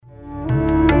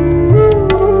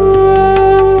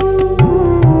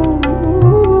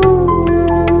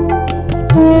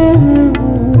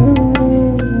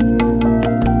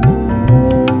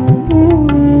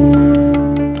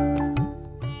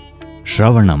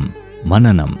Shravanam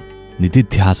Mananam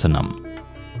Nidhidhyasanam.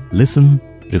 Listen,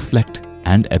 reflect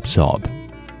and absorb.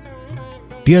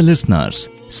 Dear listeners,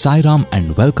 Sai Ram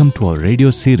and welcome to our radio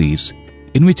series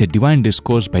in which a divine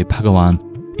discourse by Bhagawan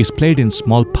is played in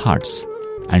small parts,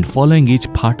 and following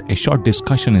each part a short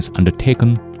discussion is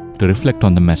undertaken to reflect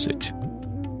on the message.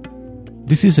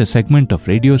 This is a segment of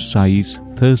Radio Sai's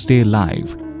Thursday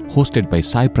Live, hosted by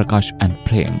Sai Prakash and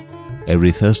Prem,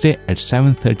 every Thursday at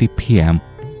 7:30 p.m.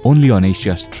 only on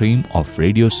Asia stream of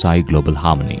Radio Sai Global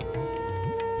Harmony.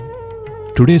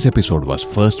 Today's episode was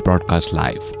first broadcast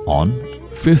live on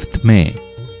 5th May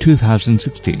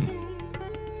 2016.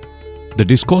 The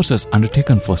discourses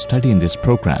undertaken for study in this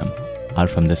program are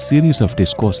from the series of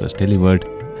discourses delivered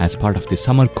as part of the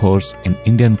summer course in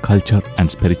Indian Culture and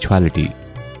Spirituality,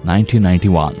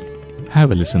 1991.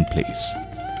 Have a listen, please.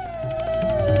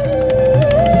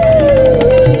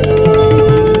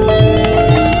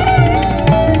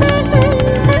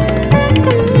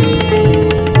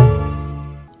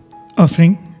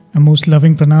 Offering a most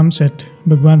loving pranams at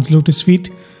Bhagawan's lotus feet.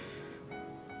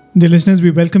 Dear listeners, we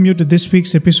welcome you to this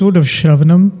week's episode of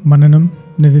Shravanam Mananam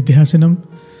Nidhidhyasanam.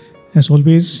 As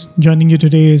always, joining you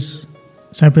today is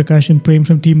Sai Prakash and Prem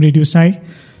from Team Radio Sai.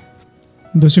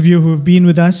 Those of you who have been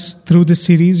with us through this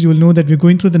series, you will know that we're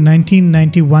going through the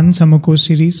 1991 summer course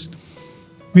series.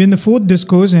 We're in the fourth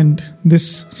discourse, and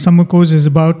this summer course is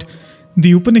about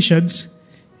the Upanishads.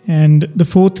 And the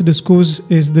fourth discourse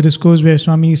is the discourse where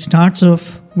Swami starts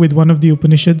off with one of the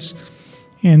Upanishads,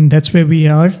 and that's where we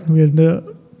are. We're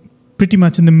pretty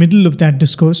much in the middle of that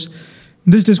discourse.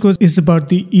 This discourse is about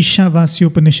the Ishavasya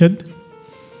Upanishad.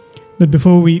 But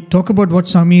before we talk about what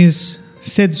Swami has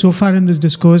said so far in this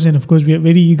discourse, and of course we are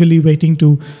very eagerly waiting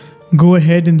to go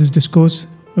ahead in this discourse,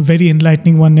 a very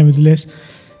enlightening one nevertheless,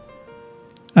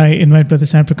 I invite Brother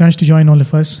Sai Prakash to join all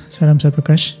of us. Saram Sai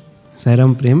Prakash.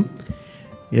 Saram Prem.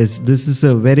 Yes, this is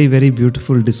a very, very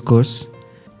beautiful discourse.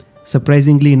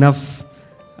 Surprisingly enough,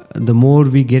 the more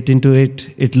we get into it,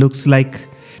 it looks like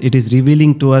it is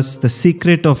revealing to us the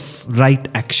secret of right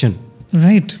action.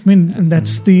 Right. I mean,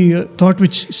 that's the thought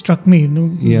which struck me.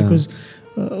 Because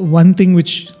one thing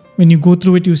which, when you go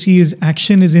through it, you see is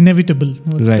action is inevitable.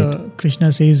 What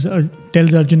Krishna says,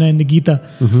 tells Arjuna in the Gita.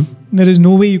 Mm-hmm. There is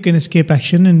no way you can escape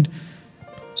action. And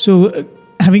so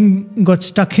having got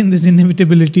stuck in this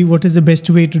inevitability, what is the best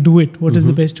way to do it? What is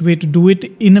the best way to do it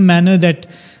in a manner that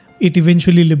it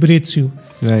eventually liberates you?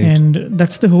 Right. And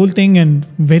that's the whole thing, and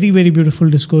very, very beautiful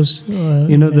discourse.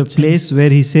 The place where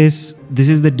he says, this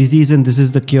is the disease and this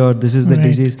is the cure, this is the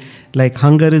disease. Like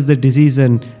hunger is the disease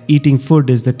and eating food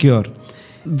is the cure.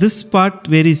 This part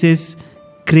where he says,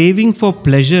 craving for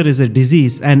pleasure is a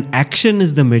disease and action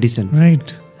is the medicine.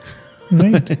 Right.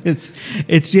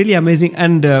 It's really amazing.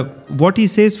 And what he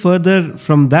says further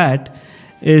from that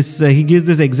is he gives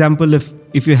this example of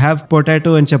if you have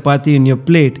potato and chapati in your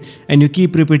plate and you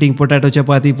keep repeating potato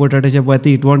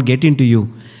chapati, it won't get into you.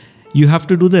 You have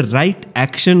to do the right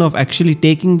action of actually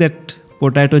taking that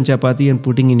potato and chapati and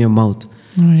putting in your mouth.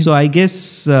 Right. So I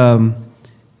guess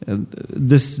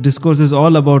this discourse is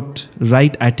all about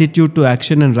right attitude to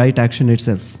action and right action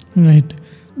itself. Right.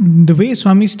 The way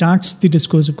Swami starts the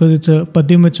discourse, because it's a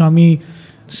padyam which Swami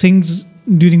sings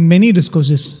during many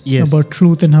discourses about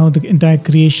truth and how the entire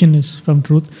creation is from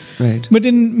truth. Right. But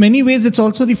in many ways, it's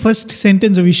also the first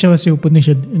sentence of Ishavasya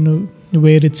Upanishad,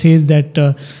 where it says that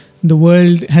the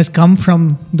world has come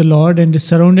from the Lord and is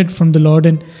surrounded from the Lord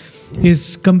and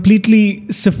is completely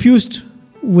suffused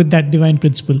with that divine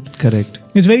principle. Correct.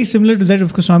 It's very similar to that.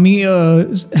 Of course, Swami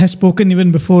has spoken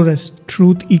even before as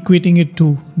truth, equating it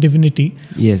to divinity.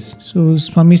 Yes. So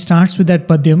Swami starts with that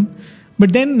padyam,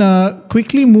 but then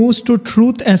quickly moves to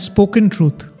truth as spoken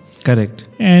truth. Correct.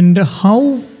 And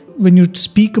how, when you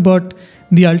speak about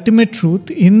the ultimate truth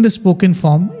in the spoken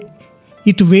form,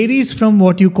 it varies from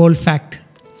what you call fact.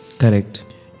 Correct.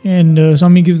 And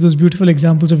Swami gives those beautiful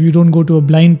examples of you don't go to a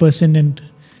blind person and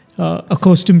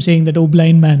accost him saying that, oh,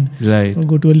 blind man. Right. Or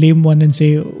go to a lame one and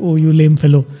say, oh, you lame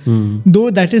fellow.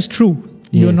 Though that is true.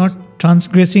 Yes. You're not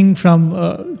transgressing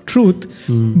from truth,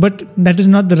 but that is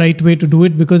not the right way to do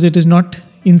it because it is not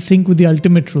in sync with the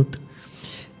ultimate truth.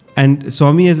 And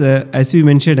Swami, as we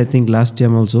mentioned, I think last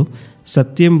time also,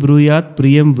 Satyam bruyat,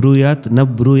 priyam bruyat, na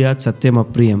bruyat, satyam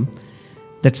apriyam.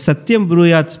 That Satyam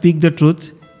bruyat, speak the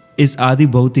truth, is Adi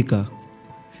Bhautika.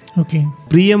 Okay.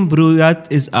 Priyam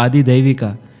bruyat is Adi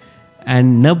Daivika.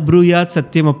 And na bruyat,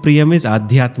 satyam apriyam is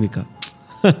Adhyatmika.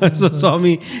 So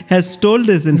Swami has told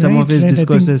this in some of his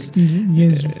discourses.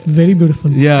 Yes, very beautiful.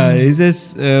 Yeah, he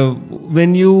says,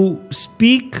 when you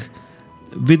speak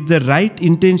with the right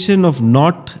intention of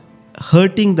not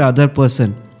hurting the other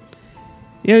person,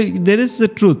 Yeah, there is a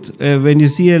truth. When you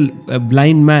see a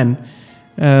blind man,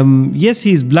 yes,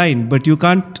 he is blind, but you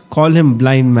can't call him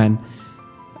blind man.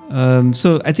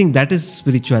 So I think that is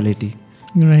spirituality.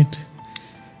 Right.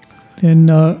 Then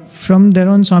from there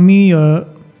on, Swami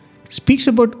speaks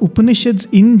about Upanishads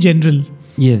in general.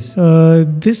 Yes.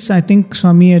 This, I think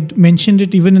Swami had mentioned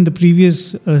it even in the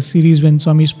previous series when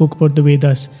Swami spoke about the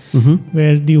Vedas,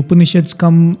 where the Upanishads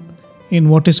come in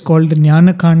what is called the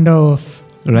Jnana Kanda of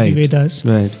the Vedas,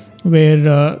 where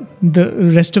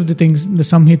the rest of the things, the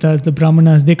Samhitas, the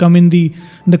Brahmanas, they come in the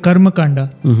Karma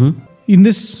Kanda. In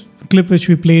this clip which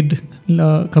we played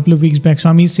a couple of weeks back,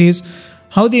 Swami says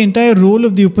how the entire role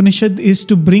of the Upanishad is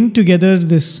to bring together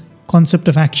this concept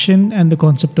of action and the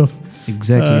concept of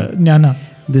jnana.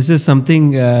 This is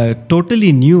something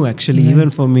totally new, actually, even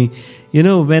for me. You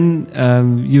know, when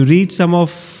you read some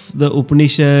of the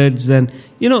Upanishads and,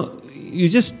 you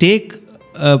just take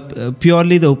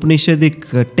purely the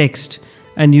Upanishadic text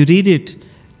and you read it.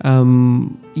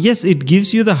 Yes, it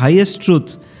gives you the highest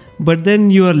truth. But then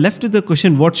you are left with the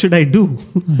question, what should I do?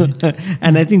 Right.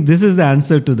 And I think this is the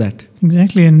answer to that.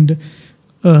 Exactly. And,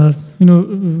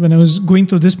 when I was going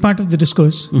through this part of the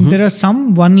discourse, there are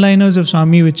some one-liners of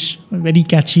Swami which are very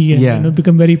catchy and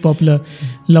become very popular.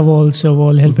 Love all, serve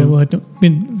all, help ever.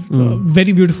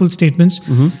 Very beautiful statements.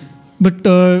 But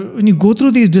when you go through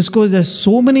these discourses, there's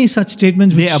so many such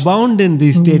statements they abound in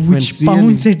these statements, which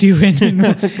pounce at you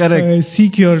and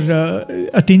seek your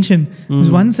attention. There's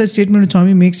one such statement which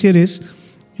Swami makes here is,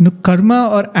 karma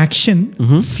or action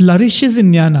flourishes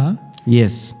in jnana.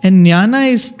 Yes. And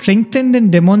jnana is strengthened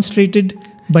and demonstrated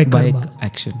by karma. By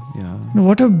action, yeah.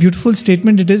 What a beautiful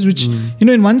statement it is, which,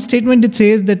 in one statement it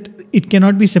says that it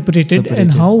cannot be separated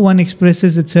and how one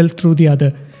expresses itself through the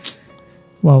other.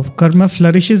 Wow. Karma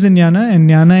flourishes in jnana and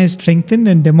jnana is strengthened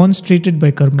and demonstrated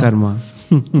by karma.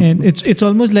 And it's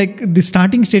almost like the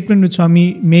starting statement which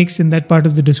Swami makes in that part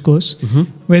of the discourse,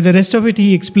 where the rest of it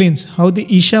he explains how the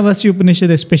Ishavasya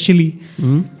Upanishad especially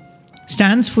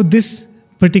stands for this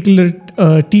particular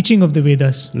teaching of the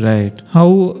Vedas. Right.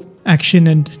 How action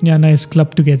and jnana is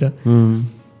clubbed together.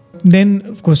 Then,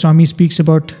 of course, Swami speaks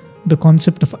about the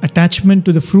concept of attachment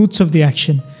to the fruits of the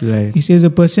action. Right. He says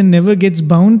a person never gets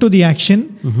bound to the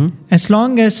action as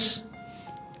long as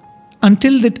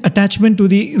until the attachment to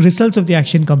the results of the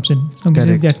action comes in.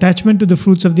 Says the attachment to the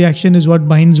fruits of the action is what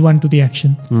binds one to the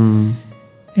action.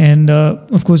 And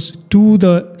of course, to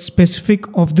the specific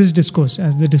of this discourse,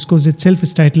 as the discourse itself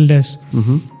is titled as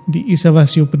the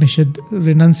Ishavasya Upanishad,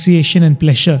 Renunciation and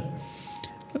Pleasure,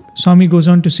 Swami goes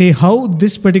on to say how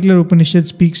this particular Upanishad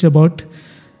speaks about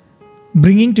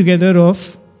bringing together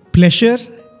of pleasure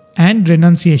and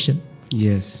renunciation.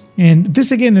 Yes. And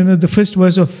this again, the first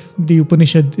verse of the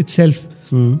Upanishad itself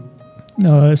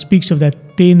speaks of that.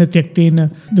 Tena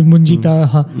tyaktena, the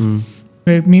munjitaha.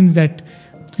 Where it means that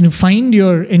find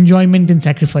your enjoyment in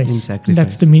sacrifice.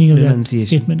 That's the meaning of that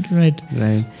statement. Right.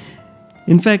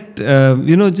 In fact,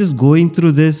 just going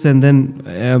through this and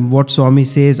then what Swami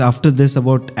says after this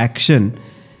about action,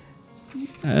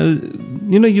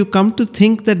 you come to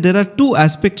think that there are two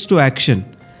aspects to action.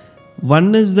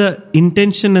 One is the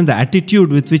intention and the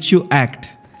attitude with which you act.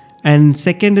 And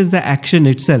second is the action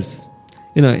itself.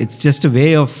 It's just a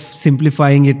way of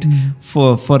simplifying it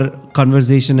for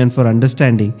conversation and for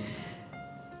understanding.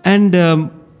 And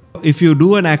if you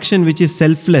do an action which is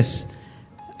selfless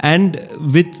and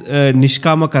with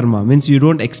nishkama karma, means you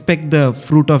don't expect the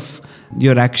fruit of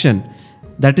your action,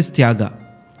 that is tyaga.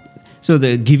 So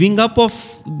the giving up of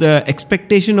the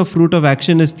expectation of fruit of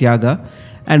action is tyaga,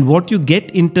 and what you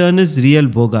get in turn is real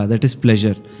bhoga, that is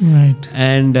pleasure. Right.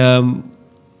 And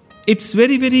it's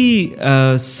very, very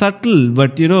subtle,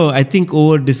 but I think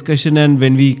over discussion and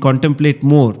when we contemplate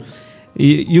more,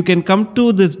 you can come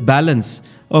to this balance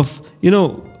of,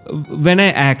 when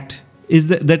I act, is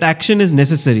that action is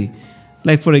necessary.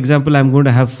 Like for example, I'm going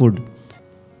to have food.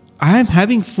 I am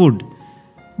having food.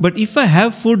 But if I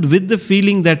have food with the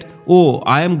feeling that,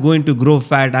 I am going to grow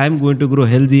fat, I am going to grow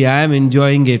healthy, I am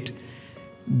enjoying it,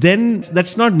 then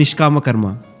that's not nishkama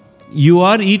karma. You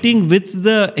are eating with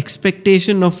the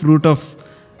expectation of fruit of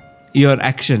your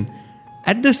action.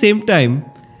 At the same time,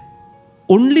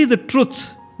 only the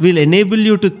truth will enable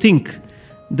you to think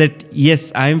that,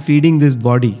 yes, I am feeding this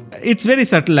body. It's very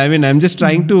subtle. I'm just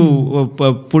trying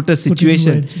to put a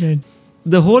situation. Words, right.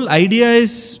 The whole idea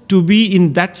is to be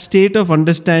in that state of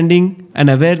understanding and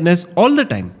awareness all the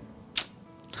time.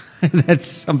 That's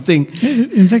something.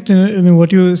 In fact,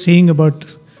 what you're saying about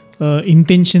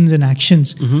intentions and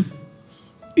actions,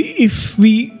 if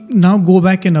we now go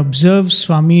back and observe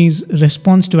Swami's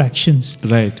response to actions,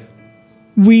 right,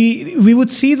 we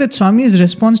would see that Swami's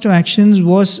response to actions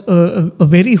was a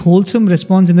very wholesome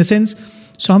response, in the sense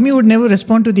Swami would never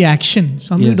respond to the action.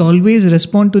 Swami would always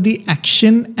respond to the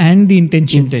action and the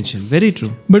intention. Very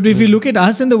true. But if you look at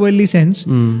us in the worldly sense,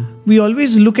 we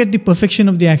always look at the perfection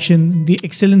of the action, the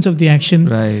excellence of the action.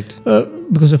 Right.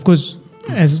 Because of course,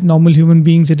 as normal human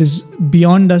beings, it is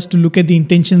beyond us to look at the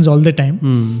intentions all the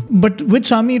time. But with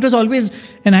Swami, it was always,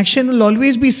 an action will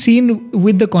always be seen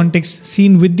with the context,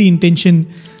 seen with the intention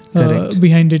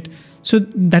behind it. So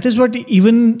that is what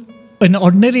even an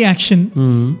ordinary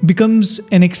action becomes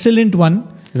an excellent one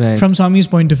from Swami's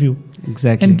point of view.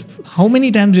 Exactly. And how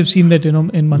many times we've seen that, in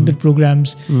mandir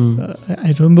programs.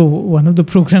 I remember one of the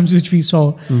programs which we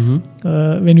saw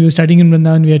when we were studying in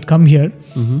Vrindavan, we had come here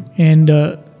and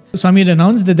Swami had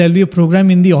announced that there will be a program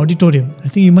in the auditorium. I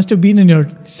think you must have been in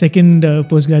your second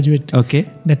postgraduate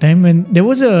that time, and there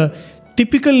was a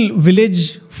typical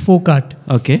village folk art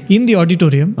in the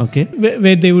auditorium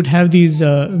where they would have these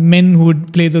men who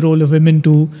would play the role of women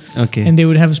too, and they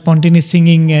would have spontaneous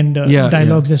singing and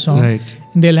dialogues as song,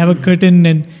 and they'll have a curtain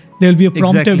and there will be a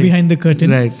prompter behind the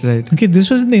curtain. Okay, this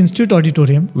was in the institute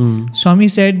auditorium. Swami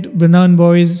said, Vrindavan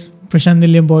boys, Prashant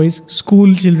Nilayam boys,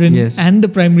 school children and the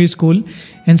primary school,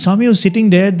 and Swami was sitting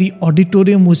there. The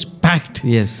auditorium was packed.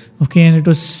 Okay, and it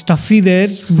was stuffy there.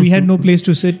 We had no place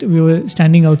to sit. We were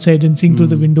standing outside and seeing through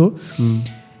the window.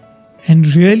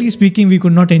 And really speaking, we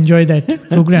could not enjoy that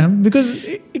program because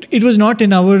it was not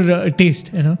in our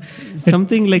taste,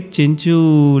 Something like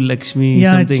Chinchu Lakshmi.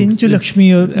 Yeah, Chinchu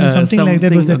Lakshmi or something like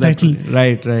that was the title.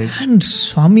 Right. And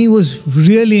Swami was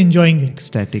really enjoying it.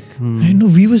 Ecstatic. I know,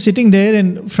 we were sitting there,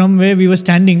 and from where we were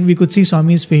standing, we could see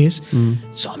Swami's face.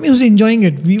 Swami was enjoying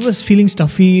it. We was feeling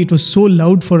stuffy. It was so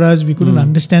loud for us. We couldn't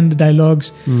understand the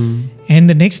dialogues. And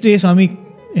the next day, Swami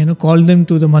called them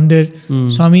to the mandir.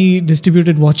 Swami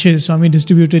distributed watches. Swami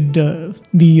distributed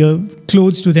the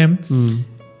clothes to them.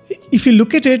 If you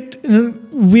look at it,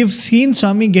 we've seen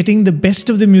Swami getting the best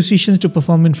of the musicians to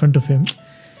perform in front of him.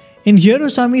 And here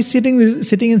was Swami sitting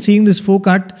and seeing this folk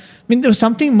art. I mean, there was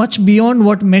something much beyond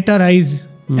what met our eyes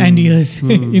and ears,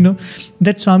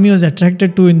 that Swami was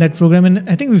attracted to in that program. And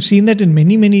I think we've seen that in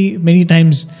many, many, many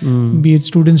times, be it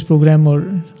students program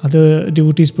or other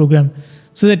devotees program.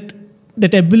 So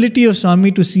that ability of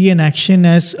Swami to see an action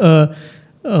as a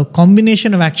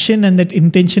combination of action and that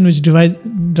intention which drives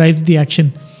the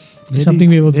action is something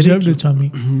we have observed with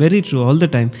Swami. Very true, all the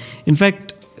time. In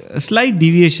fact, a slight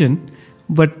deviation,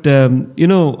 but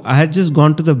I had just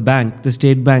gone to the bank, the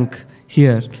state bank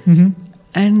here,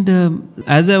 and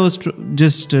as I was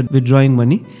just withdrawing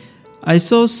money, I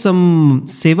saw some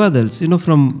sevadals,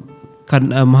 from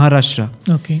Maharashtra.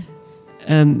 Okay.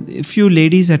 And a few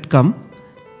ladies had come.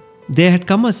 They had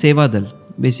come as sevadal.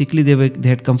 Basically, they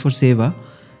had come for seva.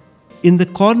 In the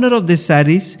corner of their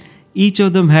saris, each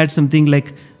of them had something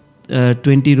like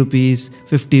 20 rupees,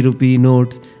 50 rupee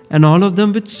notes, and all of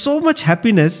them with so much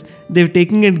happiness, they were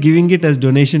taking and giving it as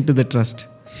donation to the trust.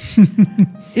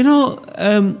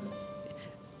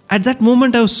 At that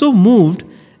moment, I was so moved,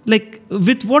 like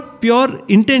with what pure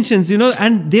intentions,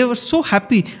 and they were so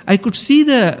happy. I could see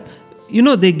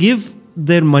they give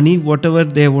their money, whatever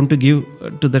they want to give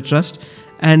to the trust,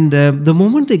 and the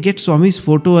moment they get Swami's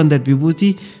photo and that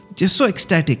vibhuti, just so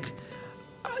ecstatic.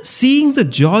 Seeing the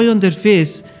joy on their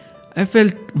face, I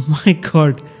felt, my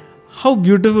God, how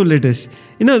beautiful it is.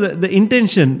 The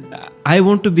intention, I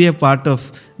want to be a part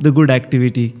of the good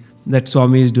activity that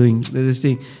Swami is doing, this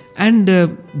thing. And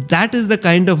that is the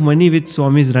kind of money which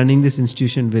Swami is running this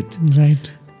institution with.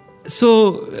 Right.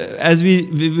 So, as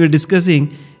we were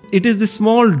discussing, it is the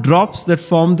small drops that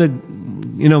form the,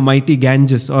 mighty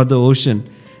Ganges or the ocean.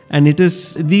 And it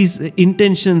is these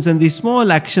intentions and these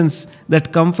small actions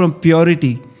that come from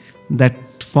purity that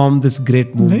form this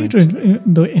great movement. Very true.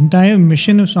 The entire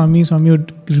mission of Swami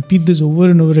would repeat this over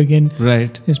and over again.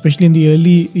 Right. Especially in the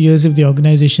early years of the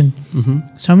organization.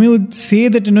 Swami would say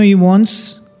that, he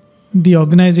wants the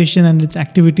organization and its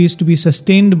activities to be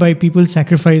sustained by people's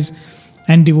sacrifice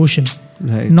and devotion.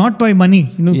 Right. Not by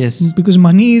money, Yes. Because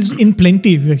money is in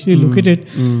plenty. If you actually look at it,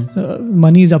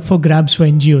 money is up for grabs for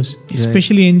NGOs,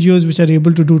 especially NGOs which are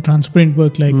able to do transparent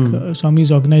work like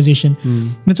Swami's organization.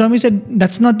 But Swami said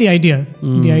that's not the idea.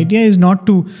 The idea is not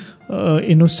to,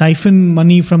 siphon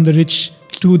money from the rich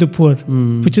to the poor,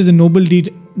 which is a noble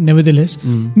deed nevertheless.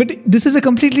 But this is a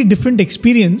completely different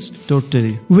experience.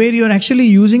 Totally. Where you're actually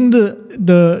using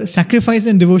the sacrifice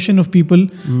and devotion of people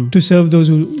to serve those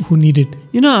who need it.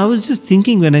 I was just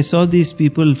thinking when I saw these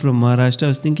people from Maharashtra, I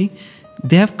was thinking,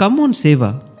 they have come on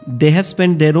seva. They have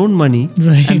spent their own money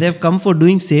and they have come for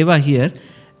doing seva here.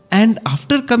 And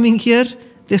after coming here,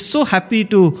 they're so happy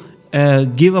to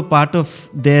give a part of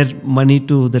their money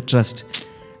to the trust.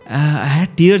 I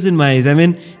had tears in my eyes. I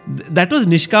mean, that was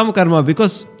Nishkam Karma,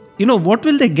 because, what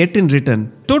will they get in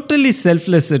return? Totally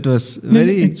selfless it was.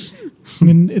 It's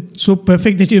so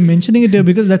perfect that you're mentioning it there,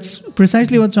 because that's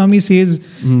precisely what Swami says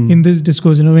in this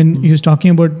discourse. When he was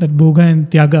talking about that Bhoga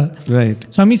and Tyaga. Right.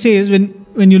 Swami says,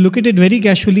 when you look at it very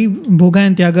casually, Bhoga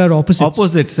and Tyaga are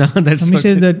opposites. Swami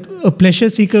says that a pleasure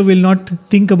seeker will not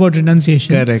think about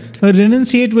renunciation. Correct. A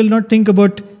renunciate will not think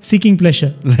about seeking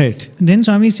pleasure. Right. Then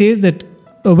Swami says that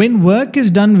when work is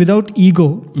done without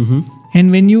ego, and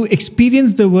when you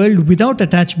experience the world without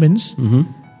attachments,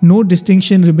 no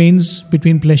distinction remains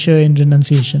between pleasure and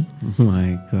renunciation. Oh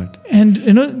my God. And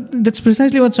that's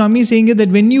precisely what Swami is saying, is that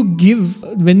when you give,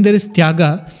 when there is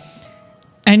Tyaga,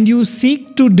 and you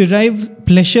seek to derive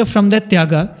pleasure from that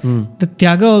Tyaga, the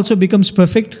Tyaga also becomes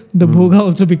perfect, the Bhoga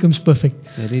also becomes perfect.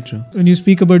 Very true. When you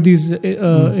speak about these,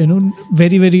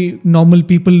 very, very normal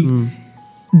people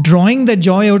drawing the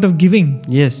joy out of giving.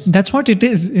 Yes. That's what it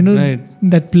is. Right.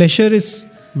 That pleasure is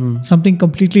something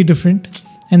completely different.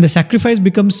 And the sacrifice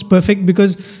becomes perfect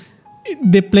because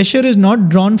the pleasure is not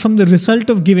drawn from the result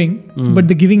of giving, but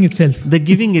the giving itself. The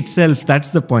giving itself, that's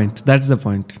the point.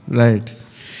 Right.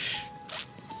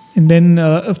 And then,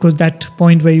 of course, that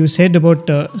point where you said about,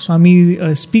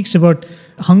 Swami speaks about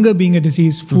hunger being a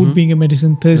disease, food being a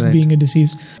medicine, thirst being a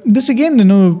disease. This again,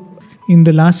 in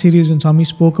the last series when Swami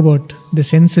spoke about the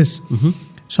senses,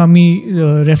 Swami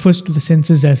refers to the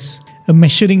senses as a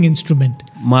measuring instrument.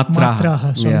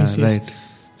 Matraha, Swami says. Right.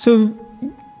 So,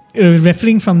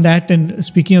 referring from that and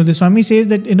speaking of this, Swami says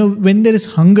that, when there is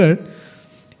hunger,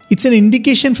 it's an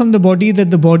indication from the body that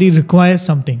the body requires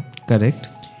something. Correct.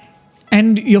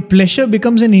 And your pleasure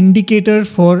becomes an indicator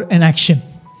for an action.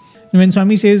 When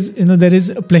Swami says, there is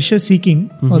a pleasure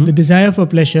seeking or the desire for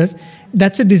pleasure,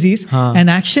 that's a disease. And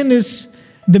action is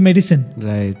the medicine.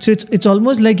 Right. So it's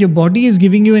almost like your body is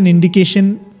giving you an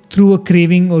indication through a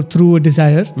craving or through a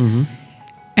desire.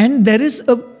 And there is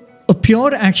a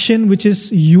pure action which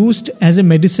is used as a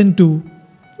medicine to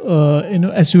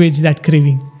assuage that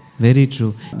craving. Very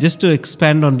true. Just to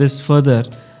expand on this further,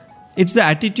 it's the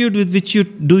attitude with which you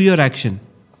do your action.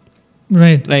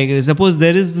 Right. Like, suppose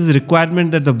there is this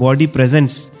requirement that the body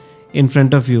presents in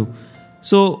front of you.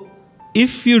 So,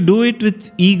 if you do it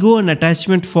with ego and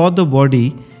attachment for the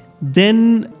body,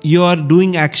 then you are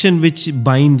doing action which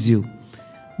binds you.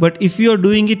 But if you are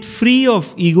doing it free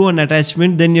of ego and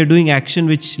attachment, then you're doing action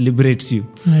which liberates you.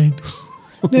 Right.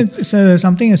 It's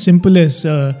something as simple as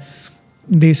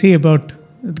they say about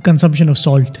the consumption of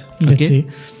salt, let's say.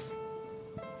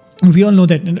 We all know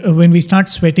that when we start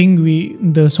sweating,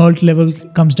 the salt level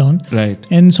comes down. Right.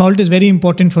 And salt is very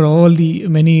important for all the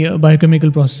many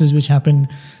biochemical processes which happen.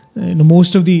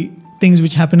 Most of the things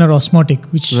which happen are osmotic,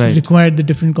 which require the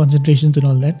different concentrations and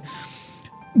all that.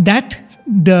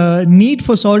 The need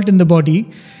for salt in the body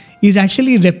is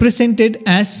actually represented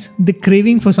as the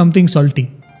craving for something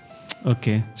salty.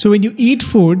 Okay. So when you eat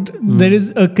food, there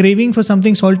is a craving for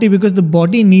something salty because the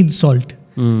body needs salt.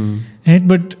 Right?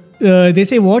 But they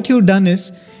say what you've done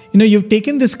is, you've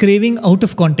taken this craving out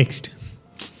of context.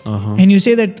 And you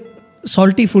say that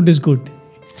salty food is good.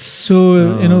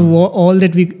 So, all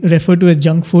that we refer to as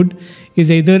junk food is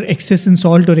either excess in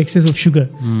salt or excess of sugar.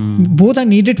 Both are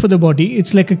needed for the body.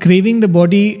 It's like a craving the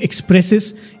body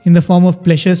expresses in the form of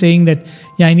pleasure, saying that,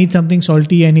 I need something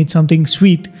salty, I need something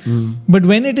sweet. But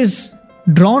when it is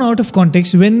drawn out of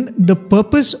context, when the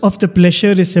purpose of the pleasure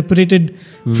is separated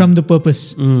from the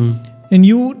purpose, and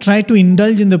you try to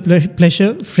indulge in the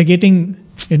pleasure, forgetting,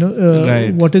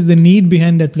 what is the need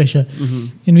behind that pleasure.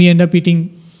 And we end up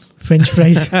eating French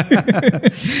fries.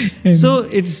 So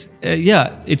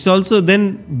it's also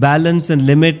then balance and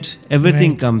limit,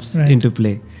 everything comes into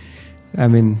play. I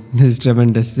mean, this is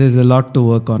tremendous. There's a lot to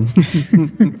work on.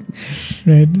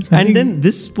 Right. So and then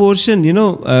this portion,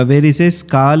 where he says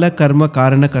Kala Karma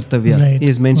Karana Kartavya, he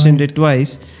has mentioned it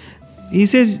twice. He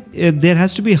says there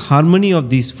has to be harmony of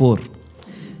these four.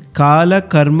 Kala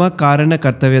Karma Karana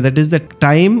Kartavya, that is the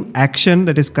time, action,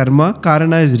 that is karma.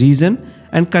 Karana is reason,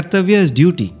 and Kartavya is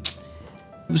duty.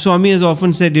 Swami has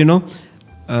often said,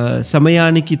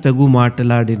 Samayaniki Tagu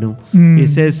Mataladinu. He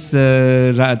says,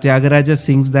 Tyagaraja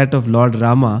sings that of Lord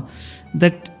Rama,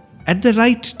 that at the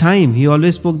right time, he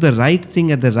always spoke the right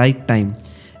thing at the right time.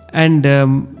 And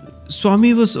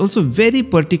Swami was also very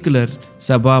particular,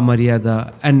 Sabha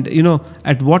Maryada, and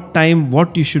at what time,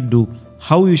 what you should do,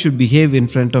 how you should behave in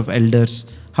front of elders,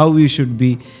 how you should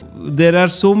be. There are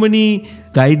so many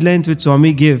guidelines which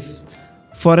Swami gives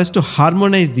for us to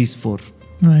harmonize these four.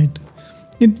 Right.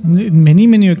 In many,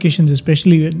 many occasions,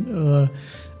 especially when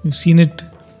we've seen it,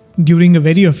 during a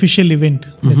very official event,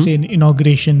 let's say an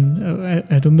inauguration.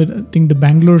 I remember, I think the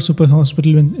Bangalore Super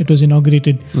Hospital when it was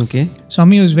inaugurated. Okay.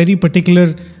 Swami was very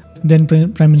particular. Then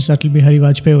Prime Minister Atal Bihari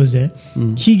Vajpayee was there.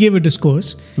 He gave a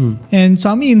discourse, and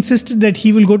Swami insisted that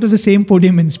he will go to the same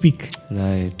podium and speak.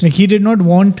 Right. Like he did not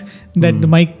want that the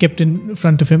mic kept in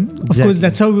front of him. Of course,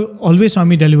 that's how always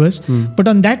Swami delivers. But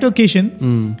on that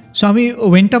occasion, Swami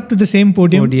went up to the same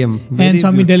podium. And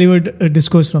Swami delivered a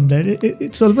discourse from there.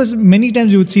 It's almost many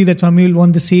times you would see that Swami will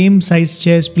want the same size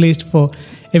chairs placed for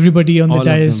everybody on the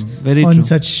dais on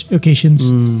such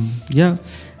occasions. Yeah.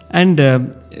 And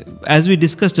as we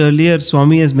discussed earlier,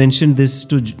 Swami has mentioned this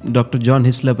to Dr. John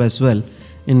Hislop as well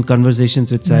in conversations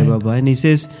with Sai Baba. And he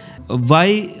says,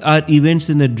 why are events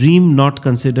in a dream not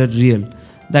considered real?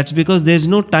 That's because there's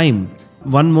no time.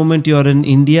 One moment you're in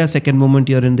India, second moment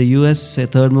you're in the US,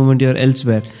 third moment you're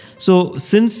elsewhere. So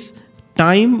since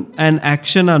time and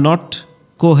action are not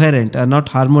coherent, are not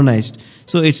harmonized,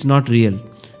 so it's not real.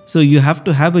 So you have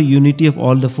to have a unity of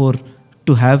all the four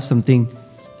to have something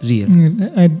real.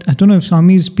 I don't know if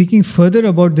Swami is speaking further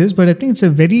about this, but I think it's a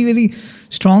very, very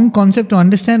strong concept to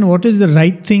understand what is the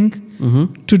right thing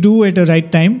to do at a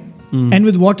right time and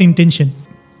with what intention.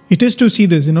 It is to see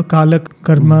this, kala,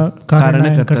 karma,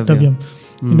 karana and kartavyam.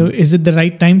 Is it the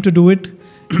right time to do it?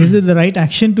 Is it the right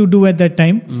action to do at that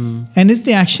time? And is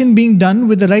the action being done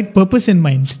with the right purpose in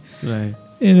mind? Right.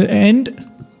 And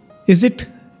is it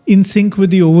in sync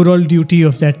with the overall duty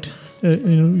of that?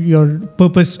 Your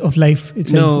purpose of life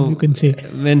itself, you can say.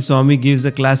 When Swami gives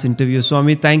a class interview,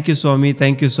 Swami, thank you, Swami,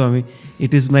 thank you, Swami.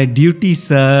 It is my duty,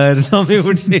 sir. Swami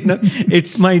would say,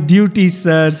 it's my duty,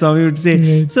 sir. Swami would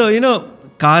say. Right. So,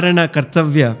 karana,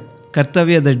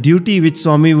 kartavya, the duty which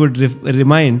Swami would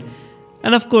remind.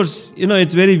 And of course,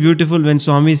 it's very beautiful when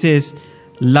Swami says,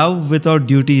 love without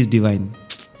duty is divine.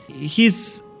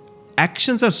 His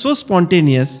actions are so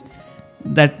spontaneous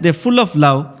that they're full of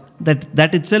love.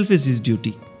 That itself is his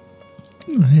duty.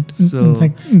 Right. So, in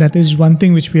fact, that is one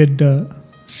thing which we had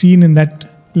seen in that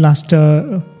last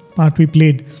part we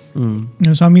played.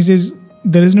 Swami says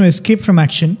there is no escape from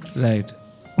action. Right.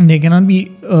 There cannot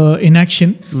be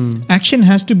inaction. Action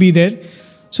has to be there.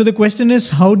 So the question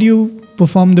is, how do you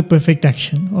perform the perfect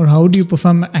action? Or how do you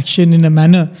perform action in a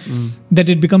manner that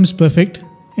it becomes perfect?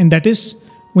 And that is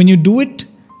when you do it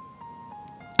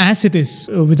as it is,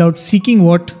 without seeking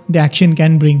what the action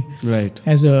can bring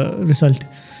as a result.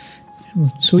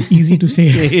 So easy to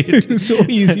say. So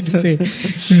easy to say.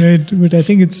 Right. But I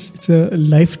think it's a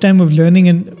lifetime of learning.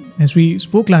 And as we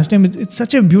spoke last time, it's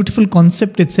such a beautiful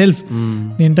concept itself.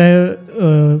 The entire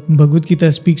Bhagavad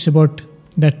Gita speaks about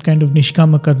that kind of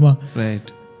nishkama karma.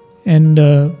 Right. And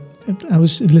I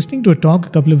was listening to a talk a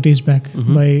couple of days back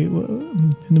by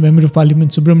the Member of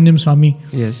Parliament, Subramaniam Swami.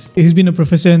 Yes. He's been a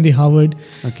professor in the Harvard.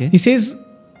 Okay. He says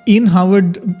in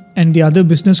Harvard and the other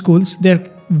business schools, they're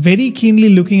very keenly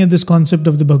looking at this concept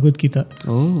of the Bhagavad Gita.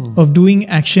 Of doing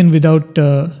action without,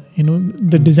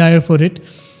 the desire for it.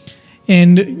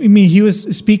 And he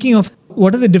was speaking of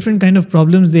what are the different kind of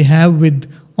problems they have with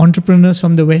entrepreneurs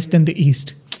from the West and the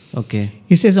East. Okay.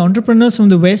 He says entrepreneurs from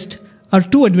the West are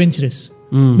too adventurous.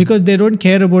 Because they don't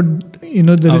care about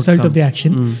the result of the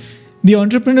action. The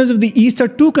entrepreneurs of the East are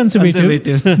too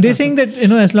conservative. They're saying that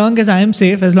as long as I am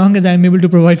safe, as long as I am able to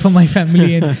provide for my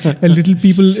family and a little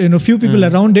people, few people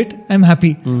around it, I'm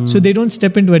happy. So they don't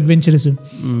step into adventurism.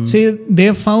 So they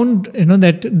have found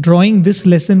that drawing this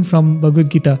lesson from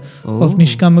Bhagavad Gita of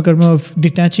nishkama karma, of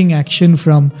detaching action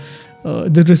from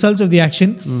the results of the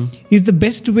action, is the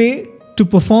best way to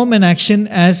perform an action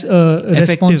as a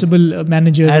responsible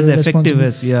manager, as effective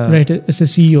as as a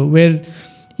CEO, where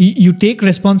you take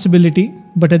responsibility,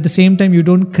 but at the same time you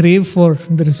don't crave for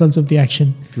the results of the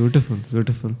action. Beautiful.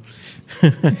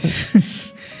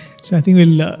 So I think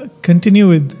we'll continue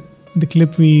with the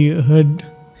clip we heard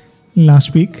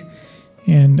last week,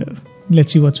 and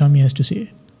let's see what Swami has to say.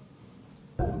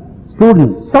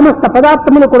 Students, samasta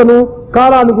padarthamulu kodanu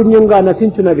kalanugunyanga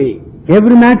nasinchunavi.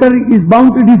 Every matter is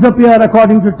bound to disappear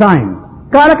according to time.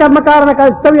 Basing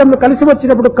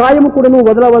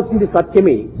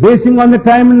on the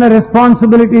time and the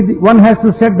responsibility, one has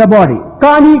to set the body.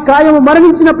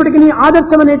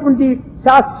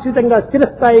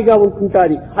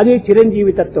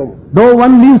 Though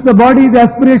one leaves the body, the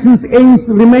aspirations, aims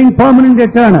remain permanent,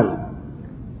 eternal.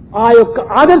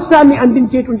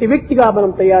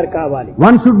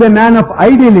 One should be a man of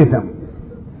idealism.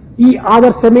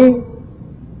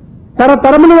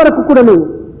 తరతరముల వరకు కూడాను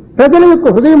ప్రజల యొక్క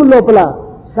హృదయం లోపల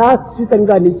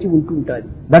శాశ్వతంగా నిలిచి ఉంటుంటాది.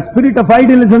 That spirit of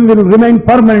idealism will remain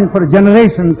permanent for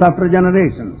generations after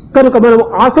generations. కనుక మనం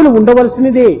ఆశలు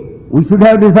ఉండవలసినదే. We should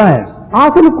have desires.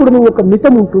 ఆశలకు కూడా ఒక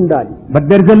మితం ఉంటుండాలి. But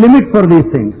there is a limit for these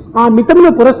things. ఆ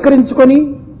మితమును పురస్కరించుకొని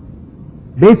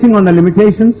Basing on the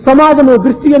limitations, సమాజము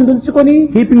దృష్టి ఉంచుకొని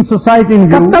keeping society in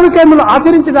view, కర్తవ్యకర్మలు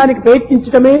ఆచరించడానికి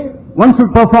ప్రయత్నించడమే one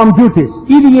should perform duties.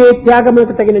 ఇది ఏ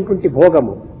త్యాగములకు తగినటువంటి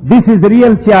భోగము. This is the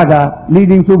real tyaga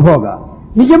leading to bhoga.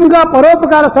 నిజంగా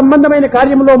పరోపకార సంబంధమైన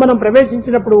కార్యములో మనం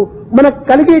ప్రవేశించినప్పుడు మనకు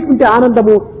కలిగేటువంటి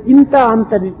ఆనందము ఇంత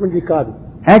అంతటి కాదు.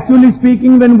 Actually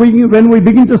speaking, when we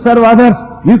begin to serve others,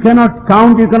 you cannot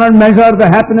count, you cannot measure the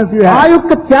happiness you ఆ have.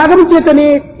 యొక్క త్యాగం చేతనే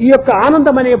ఈ యొక్క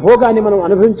ఆనందం అనే భోగాన్ని మనం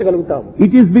అనుభవించగలుగుతాము.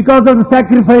 It is because of the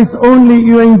sacrifice only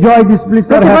you enjoy this bliss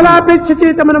or happiness. ఫలాపేక్ష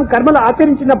చేత మనం కర్మలు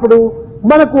ఆచరించినప్పుడు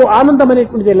మనకు ఆనందం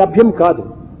అనేటువంటిది లభ్యం కాదు.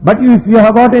 But if you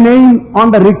have got an aim on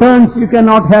the returns, you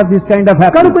cannot have this kind of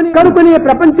happiness. కనుకొని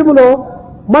ప్రపంచములో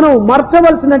మనం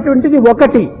మర్చవలసినటువంటిది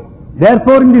ఒకటి.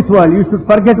 Therefore, in this world, you should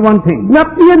forget one thing.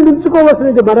 జ్ఞప్తి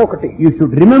ఉంచుకోవలసినది మరొకటి. You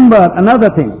should remember another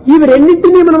thing. ఇవి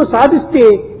రెండింటినీ మనం సాధిస్తే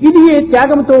ఇది ఏ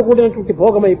త్యాగంతో కూడినటువంటి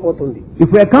భోగమైపోతుంది. If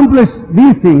we accomplish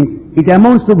these things, it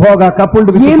amounts to bhoga coupled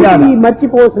with ఏమిటి tyaga.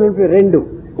 మర్చిపోవలసినటువంటి రెండు?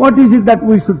 What is it that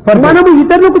we should forget? మనము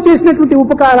ఇతరులకు చేసినటువంటి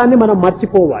ఉపకారాన్ని మనం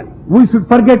మర్చిపోవాలి. We should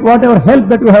forget whatever help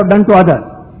that we have done to others.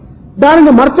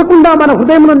 దానిని మర్చకుండా మన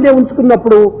హృదయమునందే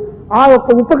ఉంచుకున్నప్పుడు ఆ యొక్క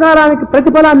ఉపకారానికి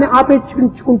ప్రతిఫలాన్ని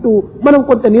ఆపేక్షించుకుంటూ మనం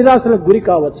కొంత నిరాశలకు గురి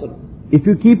కావచ్చు. If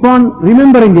you keep on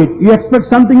remembering it, you expect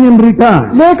something in return.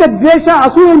 లేక ద్వేష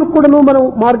అసూయలకు కూడాను మనం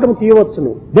మార్గం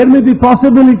తీయవచ్చును. There may be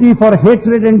possibility for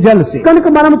hatred and jealousy. కనుక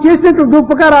మనం చేసినటువంటి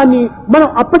ఉపకారాన్ని మనం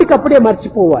అప్పటికప్పుడే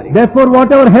మర్చిపోవాలి. Therefore,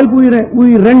 whatever help we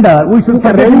render, we should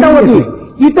forget రెండవది,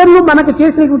 immediately. ఇతరులు మనకు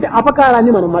చేసినటువంటి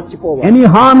అపకారాన్ని మనం మర్చిపోవాలి. Any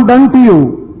harm done to you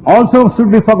also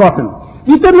should be forgotten.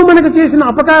 ఇతరులు మనకు చేసిన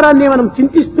అపకారాన్ని మనం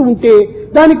చింతిస్తూ ఉంటే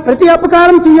దానికి ప్రతి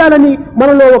అపకారం చేయాలని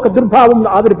మనలో ఒక దుర్భావం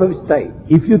ఆవిర్భవిస్తాయి.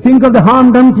 If you think of the harm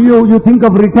done to you, you think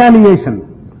of retaliation.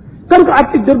 కనుక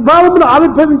అట్టి దుర్భావములు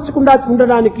ఆవిర్భవించకుండా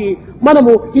ఉండడానికి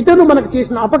మనము ఇతరులు మనకు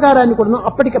చేసిన అపకారాన్ని కూడా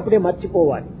అప్పటికప్పుడే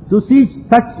మర్చిపోవాలి. To see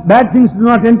such bad things do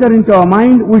not enter into our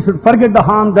mind, we should forget the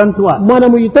harm done to us.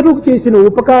 మనము ఇతరులకు చేసిన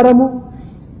ఉపకారము,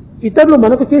 ఇతరులు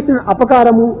మనకు చేసిన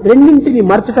అపకారము రెండింటిని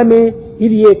మర్చటమే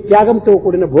ఇది ఏ త్యాగంతో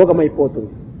కూడిన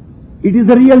భోగమైపోతుంది. It is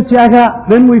the real tyaga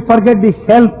when we forget the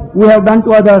help we have done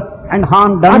to others and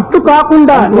harm done. అట్టు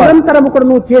కాకుండా నిరంతరము కూడా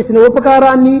నువ్వు చేసిన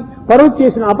ఉపకారాన్ని, పరువు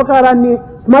చేసిన అపకారాన్ని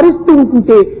స్మరిస్తూ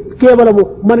ఉంటుంటే కేవలము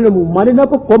మనము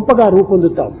మలినపు కొంపగా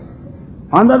రూపొందుతాం.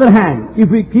 On the other hand, if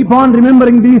we keep on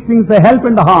remembering these things, the help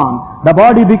and the harm, the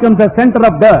body becomes a center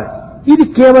of dirt. ఇది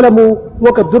కేవలము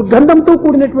ఒక దుర్గంధంతో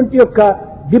కూడినటువంటి యొక్క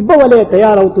దిబ్బ వలె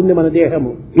తయారవుతుంది మన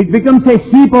దేహము. It becomes a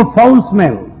heap of foul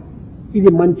smell. ఇది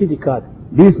మంచిది కాదు.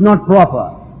 This is not proper.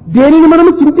 దేనిని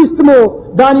మనము చింతిస్తామో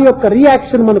దాని యొక్క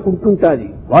రియాక్షన్ మనకు ఉంటుంటుంది.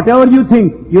 Whatever you think,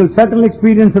 you will certainly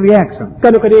experience a reaction.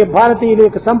 కనుకనే భారతీయుల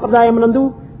యొక్క సంప్రదాయం నందు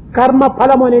కర్మ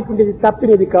ఫలం అనేటువంటిది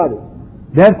తప్పినది కాదు.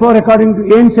 Therefore, according to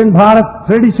ancient Bharat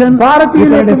tradition,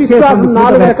 భారతీయుల యొక్క విశ్వాసం 4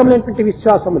 Bharatiya రకమైనటువంటి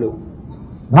విశ్వాసములు.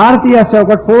 have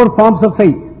got 4 forms of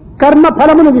faith. కర్మ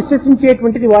ఫలమును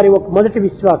విశ్వసించేటువంటిది వారి ఒక మొదటి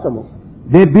విశ్వాసము.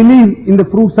 They believe in the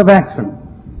fruits of action.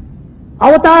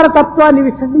 అవతార తత్వాన్ని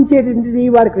విశ్వసించేటువంటిది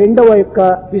వారికి రెండవ యొక్క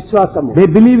విశ్వాసము. They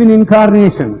believe in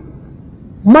incarnation.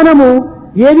 మనము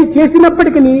ఏది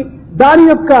చేసినప్పటికీ దాని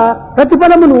యొక్క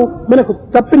ప్రతిఫలమును మనకు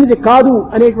తప్పినది కాదు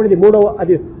అనేటువంటిది మూడవ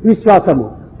అది విశ్వాసము.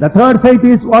 The third faith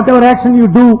is whatever action you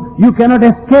do, you cannot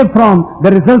escape from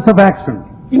the results of action.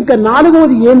 ఇంకా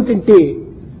నాలుగవది ఏమిటంటే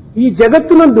ఈ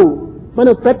జగత్తునందు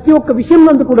మనం ప్రతి ఒక్క విషయం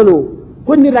నందు కూడాను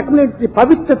కొన్ని రకమైనటువంటి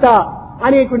పవిత్రత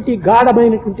అనేటువంటి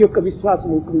గాఢమైనటువంటి యొక్క విశ్వాసం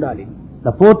ఉంటుండాలి.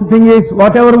 The fourth thing is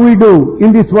whatever we do in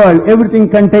this world, everything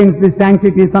contains this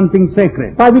sanctity, something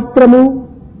sacred. పవిత్రము,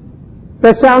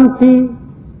 ప్రశాంతి,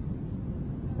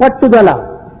 పట్టుదల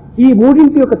ఈ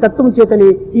మూడింటి యొక్క తత్వం చేతని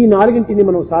ఈ నాలుగింటిని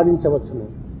మనం సాధించవచ్చును.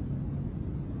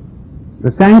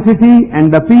 The sanctity and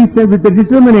the peace with the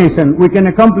determination, we can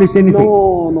accomplish anything.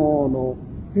 No.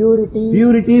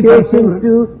 Purity, patience,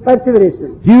 perseverance.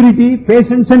 Purity,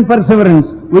 patience and perseverance,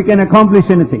 we can accomplish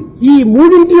anything. ఈ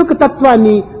మూడింటి యొక్క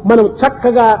తత్వాన్ని మనం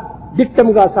చక్కగా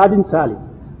దిట్టంగా సాధించాలి.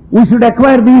 We should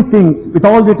acquire these things with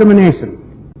all determination.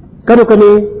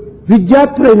 కనుకనే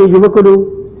విద్యార్థులైన యువకులు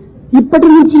ఇప్పటి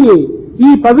నుంచి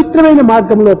ఈ పవిత్రమైన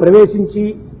మార్గంలో ప్రవేశించి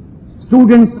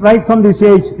Students right from this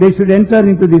age, they should enter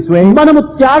into this way. మనము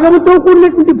త్యాగముతో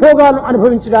కూడినటువంటి భోగాలు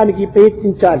అనుభవించడానికి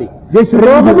ప్రయత్నించాలి.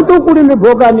 రోగముతో కూడిన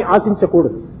భోగాన్ని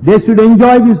ఆశించకూడదు. They should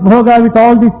enjoy this bhoga with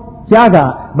all this tyaga,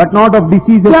 but not of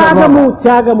diseases.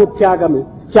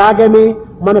 త్యాగమే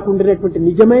మనకు ఉండేటువంటి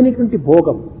నిజమైనటువంటి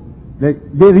భోగం.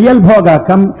 The real bhoga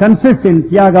consists in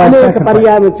tyaga. అనేక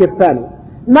పర్యాయం చెప్పాను.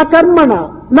 న కర్మణ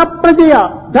న ప్రజయ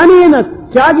ధనేన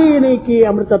త్యాగేనైకే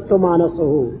అమృతత్వ మానసో.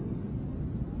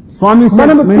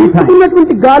 మనము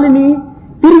తీసుకున్నటువంటి గాలిని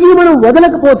తిరిగి మనం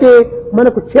వదలకపోతే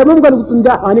మనకు క్షేమం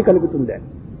కలుగుతుందా, హాని కలుగుతుందా?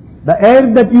 The air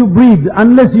that you breathe,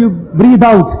 unless you breathe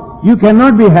out, you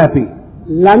cannot be happy.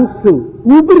 Lungs,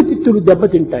 ఊపిరితిత్తులు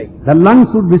దెబ్బతింటాయి. The lungs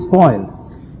would be spoiled.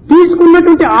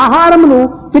 తీసుకున్నటువంటి ఆహారమును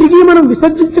తిరిగి మనం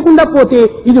విసర్జించకుండా పోతే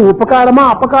ఇది ఉపకారమా,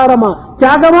 అపకారమా,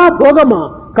 త్యాగమా, భోగమా?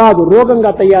 కాదు,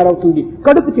 రోగంగా తయారవుతుంది,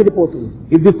 కడుపు చెడిపోతుంది.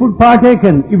 If the food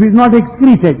partaken, if it is not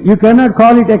excreted, you cannot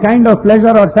call it a kind of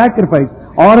pleasure or sacrifice,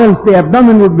 or else the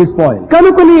abdomen would be spoiled.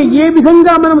 కనుకనే ఏ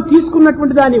విధంగా మనం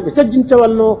తీసుకున్నటువంటి దాన్ని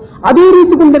విసర్జించవలనో అదే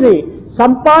రీతికుండనే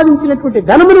సంపాదించినటువంటి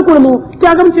ధనమును కూడాను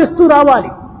త్యాగం చేస్తూ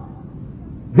రావాలి.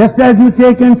 Just as you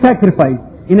take and sacrifice,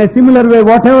 in a similar way,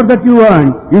 whatever that you earn,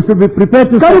 you should be prepared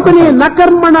to కనుకనే sacrifice. న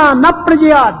కర్మణ న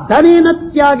ప్రజయ ధనేన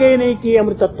త్యాగేనైకే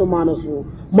అమృతత్వ మానసు.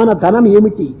 మన ధనం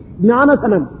ఏమిటి?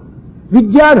 జ్ఞానధనం,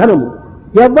 విద్యాధనము,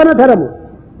 యవ్వనధనము,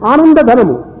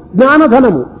 ఆనందధనము,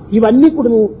 జ్ఞానధనము, ఇవన్నీ కూడా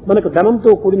మనకు ధనంతో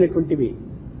కూడినటువంటివి.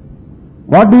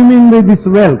 What do you mean by this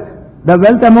wealth? The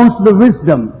wealth amounts to the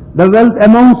wisdom. The wealth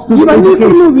amounts to the ఇవన్నీ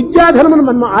education. కూడా విద్యాధనమును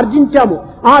మనం ఆర్జించాము.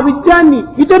 ఆ విద్యాన్ని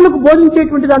ఇతరులకు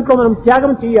బోధించేటువంటి దాంట్లో మనం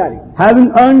త్యాగం చేయాలి. Having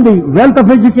earned the wealth of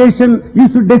education, you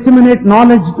should disseminate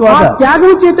knowledge to ఆ others.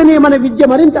 త్యాగం చేతనే మన విద్య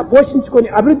మరింత పోషించుకొని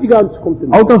అభివృద్ధిగా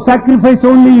ఉంచుకుంటుంది. Out of sacrifice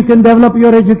only you can develop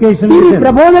your education. ఇది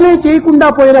ప్రబోధనే చేయకుండా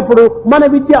పోయినప్పుడు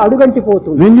మన విద్య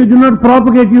అడుగంటిపోతుంది. When you do not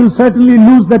propagate, you will certainly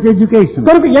lose that education.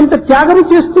 కనుక ఎంత త్యాగం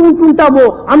చేస్తూ ఉంటుంటామో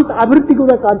అంత అభివృద్ధి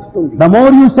కూడా కాంచుతుంది. The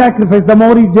more you sacrifice, the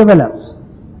more it develops.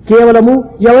 కేవలము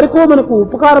ఎవరికో మనకు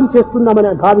ఉపకారం చేస్తున్నామని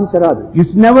భావించరాదు. You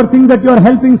should never think that you are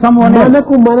helping someone else.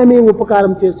 మనకు మనమే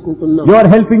ఉపకారం చేసుకుంటున్నాం. You are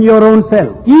helping your own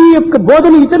self. ఈ యొక్క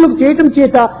బోధన ఇతరులకు చేయటం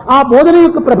చేత ఆ బోధన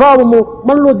యొక్క ప్రభావము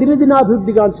మనలో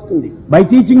దినదినాభివృద్ధిగా ఉంచుతుంది. By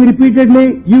teaching repeatedly,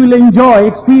 you will enjoy,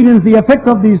 experience the effect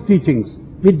of these teachings.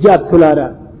 విద్యార్థులారా,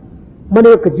 మన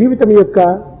యొక్క జీవితం యొక్క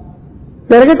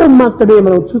పెరగటం మాత్రమే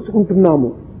మనం చూసుకుంటున్నాము.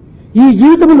 ఈ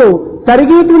జీవితంలో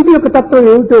తరిగేటువంటి యొక్క తత్వం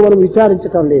ఏమిటో మనం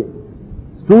విచారించటం లేదు.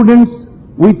 Students,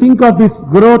 we think of this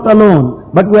growth alone,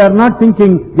 but we are not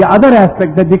thinking the other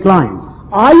aspect, the decline.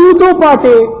 ఆయువుతో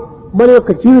పాటే మన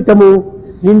యొక్క జీవితము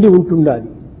నిండి ఉంటుండాలి.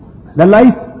 The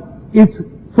life is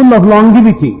full of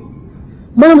longevity.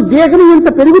 మనం దేహం ఎంత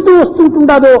పెరుగుతూ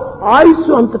వస్తుంటుండాదో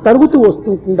ఆయుస్సు అంత తరుగుతూ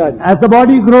వస్తుంటుండాలి. As the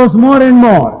body grows more and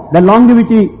more, the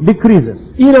longevity decreases.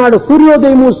 ఈనాడు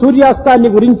సూర్యోదయము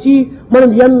సూర్యాస్తాన్ని గురించి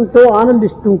మనం ఎంతో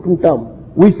ఆనందిస్తుంటుంటాం.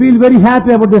 We feel very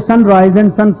happy about the sunrise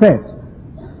and sunset.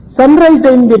 Sun rise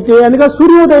అయిందంటే అనగా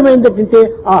సూర్యోదయం అయిందంటే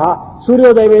ఆహా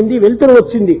సూర్యోదయం అయింది, వెలుతురు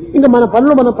వచ్చింది, ఇంకా మన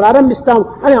పనులు మనం ప్రారంభిస్తాం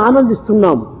అని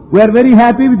ఆనందిస్తున్నాం. We are very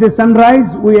happy with the sunrise.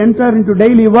 We enter into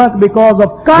daily work because of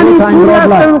కానీ no time of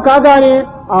సూర్యాస్తమయం life. కాగానే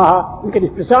ఆహా ఇంకా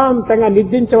ప్రశాంతంగా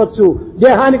నిద్రించవచ్చు,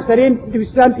 దేహానికి సరైన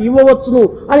విశ్రాంతి ఇవ్వవచ్చును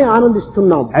అని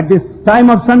ఆనందిస్తున్నాం. At this time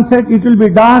of sunset, it will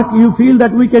be dark. You feel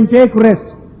that we can take rest.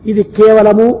 ఇది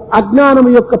కేవలము అజ్ఞానం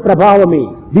యొక్క ప్రభావమే.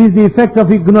 This is the effect of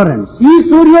ignorance. ఈ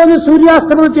సూర్యోదయ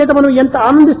సూర్యాస్తమం చేత మనం ఎంత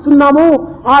ఆనందిస్తున్నామో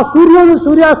ఆ సూర్యోదయ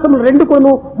సూర్యాస్తమం రెండు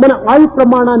కొను మన ఆయు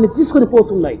ప్రమాణాన్ని తీసుకుని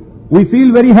పోతున్నాయి. We feel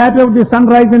very happy about the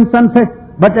sunrise and sunset,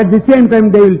 but at the same time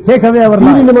they will take away our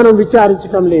దీనిని life. మనం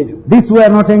విచారించడం లేదు. This we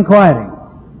are not inquiring.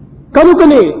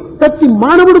 కనుకనే ప్రతి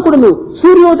మానవుడు కూడాను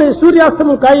సూర్యోదయ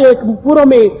సూర్యాస్తమం కాయే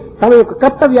పూర్వమే తన యొక్క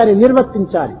కర్తవ్యాన్ని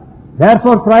నిర్వర్తించాలి.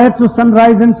 Therefore, prior to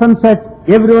sunrise and sunset,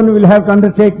 everyone will have to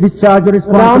undertake discharge of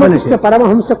responsibility. Ramakrishna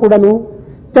Paramahamsa కూడాను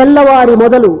తెల్లవారి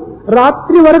మొదలు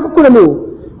రాత్రి వరకు కూడాను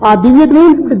ఆ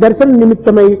దివ్యమైనటువంటి దర్శన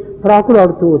నిమిత్తమై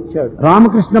ప్రాకులాడుతూ వచ్చాడు.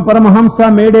 Ramakrishna Paramahamsa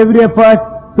made every effort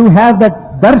to have that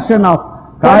darshan of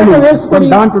Kali from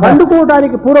dawn to dusk.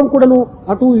 పండుకోవడానికి పూర్వం కూడాను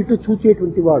అటు ఇటు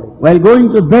చూచేటువంటి వాడు. While going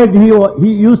to bed,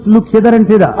 he used to look hither and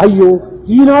thither. అయ్యో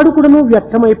ఈనాడు కూడాను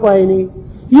వ్యర్థమైపోయాయని,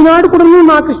 ఈనాడు కూడాను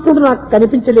నా కృష్ణుడు నాకు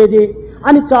కనిపించలేదే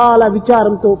అని చాలా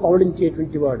విచారంతో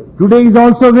పౌడించేటువంటి వాడు. Today is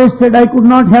also wasted. I could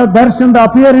not have darshan, the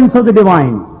appearance of the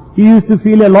divine. He used to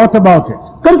feel a lot about it.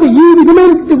 కనుక ఈ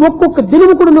విధమైనటువంటి ఒక్కొక్క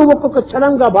దినము కూడాను ఒక్కొక్క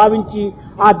క్షణంగా భావించి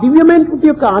ఆ దివ్యమైనటువంటి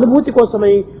యొక్క అనుభూతి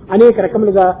కోసమై అనేక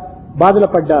రకములుగా బాధలు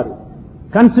పడ్డారు.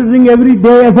 Considering every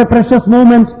day as a precious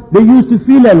moment, they used to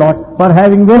feel a lot for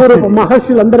having wasted it.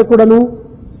 మహర్షులందరూ కూడాను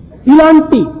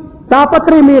ఇలాంటి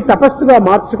తాపత్రయమే తపస్సుగా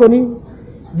మార్చుకొని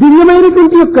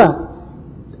దివ్యమైనటువంటి యొక్క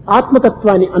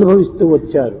ఆత్మతత్వాన్ని అనుభవిస్తూ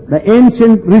వచ్చారు. The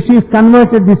ancient rishis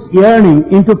converted this yearning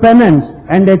into penance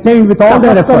and attained with all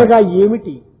their effort.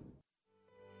 ఏమిటి?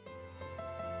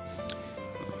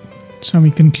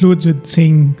 Swami concludes with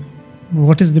saying,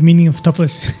 what is the meaning of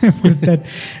tapas? Was that,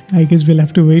 I guess we'll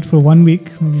have to wait for 1 week.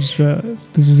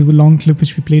 This is a long clip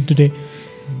which we played today.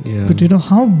 Yeah. But you know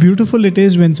how beautiful it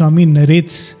is when Swami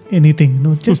narrates anything. You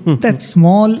know, just that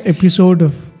small episode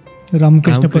of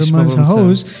Ramakrishna Paramahansa's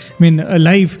house. I mean,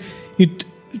 alive. It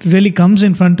really comes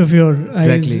in front of your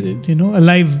eyes. Exactly. You know,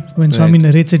 alive when Swami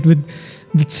narrates it with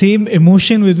the same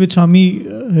emotion with which Swami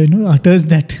utters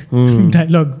that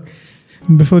dialogue.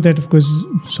 Before that, of course,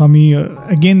 Swami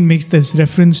again makes this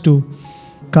reference to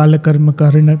Kala Karma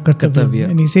Karana Kartavya.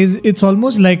 And he says it's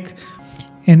almost like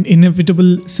an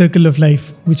inevitable circle of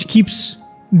life which keeps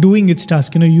doing its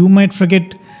task. You might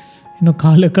forget,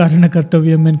 Kala Karana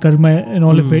Kartavyam and karma and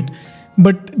all of it,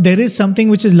 but there is something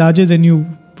which is larger than you,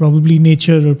 probably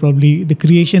nature or probably the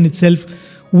creation itself,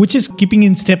 which is keeping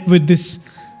in step with this.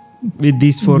 With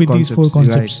these four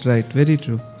concepts. Right, very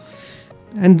true.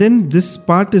 And then this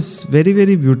part is very,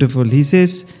 very beautiful. He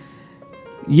says,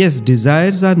 yes,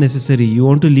 desires are necessary. You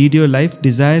want to lead your life,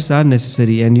 desires are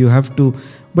necessary and you have to,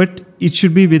 but it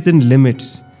should be within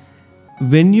limits.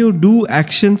 When you do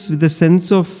actions with a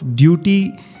sense of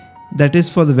duty that is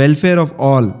for the welfare of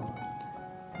all,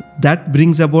 that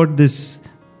brings about this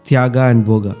Tyaga and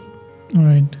Bhoga. All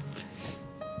right.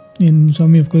 And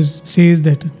Swami, of course, says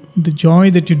that the joy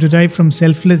that you derive from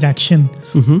selfless action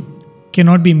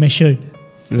cannot be measured.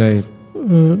 Right.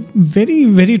 Very,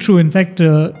 very true. In fact,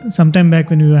 sometime back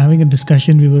when we were having a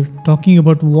discussion, we were talking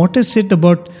about what is it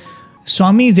about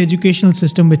Swami's educational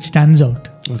system which stands out.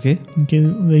 Okay.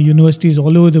 The universities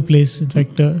all over the place. In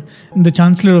fact, the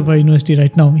chancellor of our university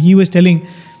right now, he was telling,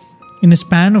 in a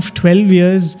span of 12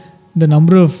 years, the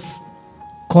number of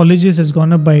colleges has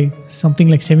gone up by something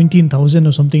like 17,000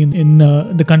 or something in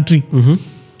the country.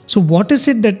 So what is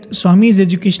it that Swami's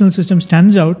educational system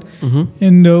stands out?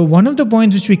 And one of the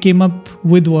points which we came up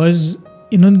with was,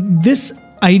 this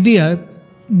idea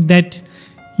that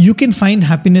you can find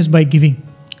happiness by giving.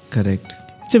 Correct.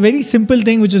 It's a very simple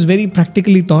thing which is very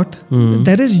practically taught.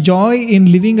 There is joy in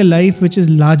living a life which is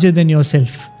larger than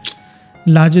yourself,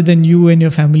 larger than you and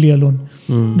your family alone.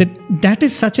 That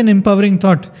is such an empowering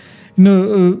thought.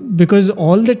 Because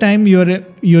all the time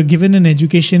you're given an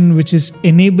education which is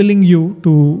enabling you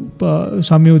to,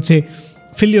 Swami would say,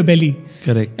 fill your belly.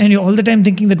 Correct. And you're all the time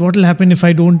thinking that what will happen if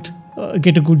I don't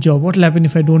get a good job? What will happen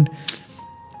if I don't?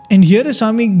 And here is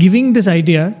Swami giving this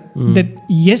idea that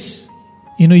yes,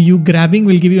 you grabbing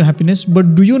will give you happiness,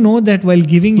 but do you know that while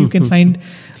giving you can find,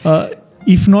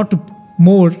 if not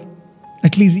more,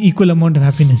 at least equal amount of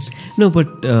happiness? No, but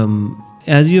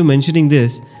as you're mentioning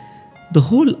this, the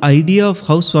whole idea of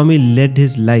how Swami led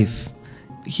his life,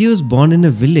 he was born in a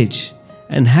village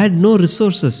and had no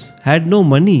resources, had no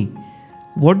money.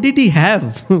 What did he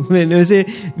have? When you say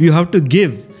you have to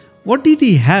give, what did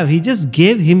he have? He just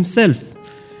gave himself.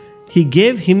 He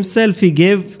gave himself,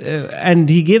 and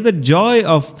he gave the joy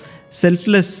of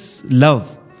selfless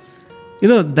love.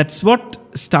 That's what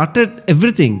started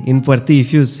everything in Parthi,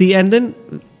 if you see, and then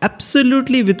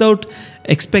absolutely without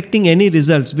expecting any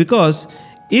results, because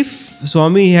if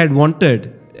Swami had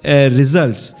wanted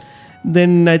results,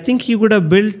 then I think he could have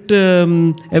built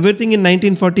everything in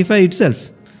 1945 itself.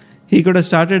 He could have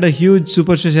started a huge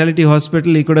super specialty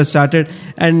hospital. He could have started,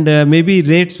 and maybe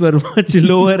rates were much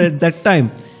lower at that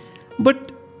time.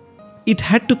 But it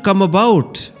had to come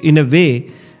about in a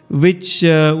way which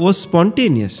was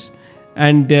spontaneous.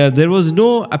 And there was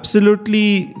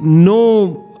absolutely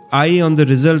no eye on the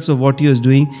results of what he was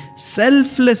doing.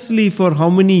 Selflessly for how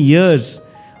many years?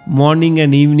 Morning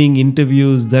and evening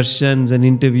interviews, darshans and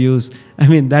interviews. I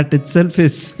mean, that itself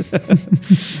is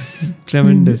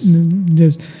tremendous.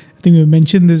 Yes, I think we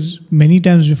mentioned this many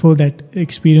times before, that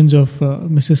experience of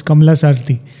Mrs. Kamala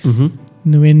Sarthi.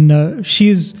 When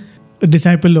she's a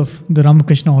disciple of the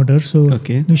Ramakrishna order, so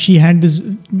she had this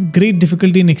great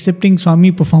difficulty in accepting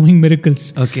Swami performing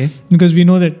miracles. Because we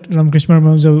know that Ramakrishna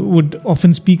Paramahamsa would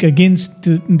often speak against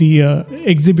the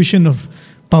exhibition of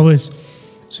powers.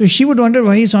 So she would wonder,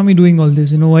 why is Swami doing all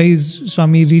this? Why is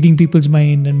Swami reading people's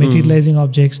mind and materializing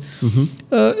objects?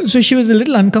 So she was a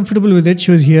little uncomfortable with it.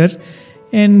 She was here,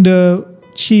 and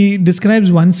she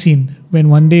describes one scene when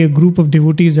one day a group of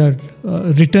devotees are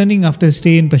returning after a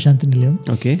stay in Prashantinilayam.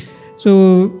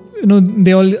 So,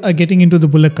 they all are getting into the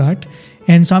bullock cart,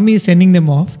 and Swami is sending them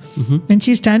off. And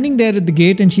she's standing there at the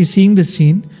gate and she's seeing this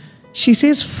scene. She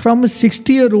says, from a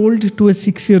 60-year-old to a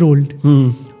 6-year-old,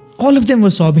 all of them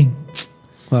were sobbing.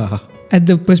 At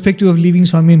the perspective of leaving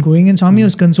Swami and going, and Swami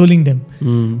was consoling them.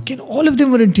 All of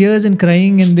them were in tears and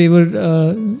crying, and they were.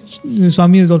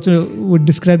 Swami would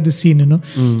describe this scene.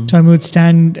 Swami would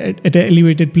stand at an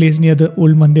elevated place near the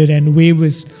old mandir and wave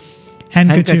his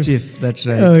handkerchief. That's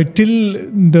right. Till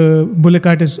the bullock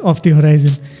cart is off the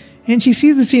horizon, and she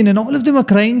sees the scene, and all of them are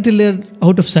crying till they're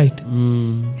out of sight.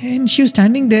 And she was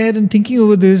standing there and thinking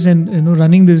over this, and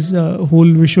running this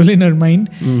whole visual in her mind.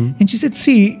 And she said,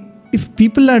 "See, if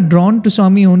people are drawn to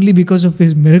Swami only because of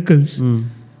his miracles,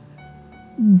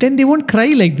 then they won't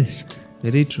cry like this."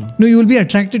 Very true. No, you will be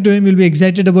attracted to him, you'll be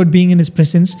excited about being in his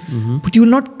presence, but you will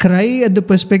not cry at the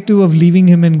perspective of leaving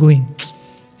him and going.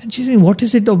 And she's saying, what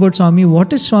is it about Swami?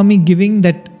 What is Swami giving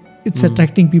that it's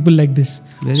attracting people like this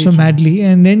Very so true. madly?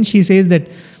 And then she says that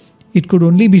it could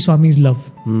only be Swami's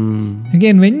love.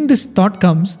 Again, when this thought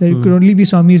comes that it could only be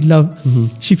Swami's love,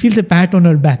 she feels a pat on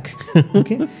her back.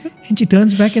 Okay, and she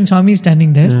turns back and Swami is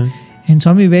standing there. And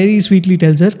Swami very sweetly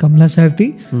tells her, Kamla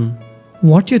Sarthi,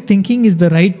 what you're thinking is the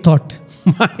right thought.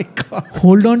 My God.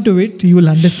 Hold on to it, you will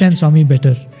understand Swami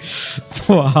better.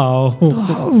 Wow.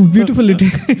 How beautiful it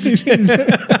is.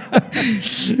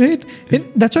 Right?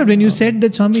 And that's what, when you said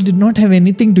that Swami did not have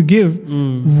anything to give,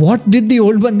 what did the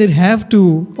old one there have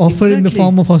to offer in the Exactly.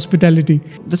 form of hospitality?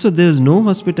 That's what, there was no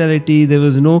hospitality, there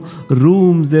was no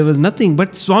rooms, there was nothing.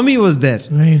 But Swami was there.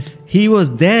 Right. He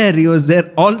was there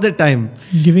all the time.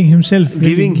 Giving himself. really.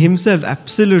 Giving himself,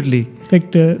 absolutely. In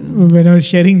fact, when I was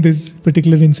sharing this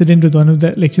particular incident with one of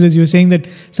the lecturers, you were saying that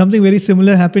something very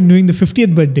similar happened during the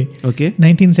 50th birthday. Okay.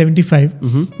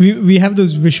 1975. We have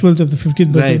those visuals of the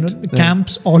 50th birthday, Right, the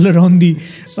camps all around the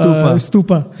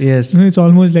stupa. Yes. It's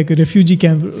almost like a refugee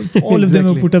camp. All of them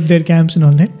have Exactly. put up their camps and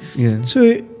all that. Yeah. So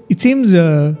it seems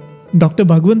Dr.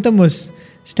 Bhagawantam was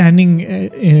standing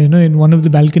in one of the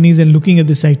balconies and looking at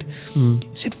the site. He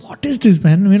said, what is this,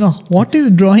 man? What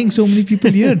is drawing so many people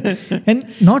here? And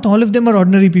not all of them are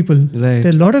ordinary people. Right.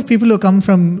 There are a lot of people who come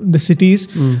from the cities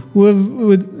who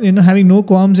have, having no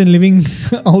qualms and living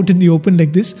out in the open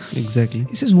like this. Exactly.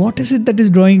 He says, what is it that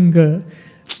is drawing?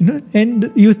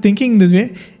 And he was thinking this way.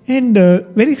 And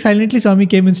very silently, Swami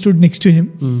came and stood next to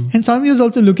him. And Swami was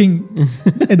also looking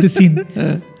at the scene.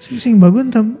 So he was saying,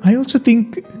 Bhagawantam, I also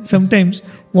think sometimes,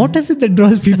 what is it that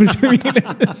draws people to me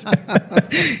like this?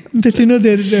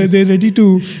 That, they're ready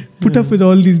to put up with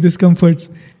all these discomforts.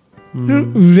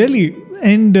 Really.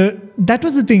 And that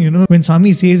was the thing, when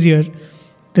Swami says here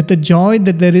that the joy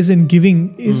that there is in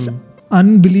giving is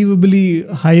unbelievably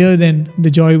higher than the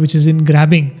joy which is in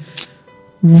grabbing.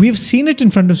 We've seen it in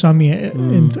front of Swami.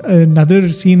 And another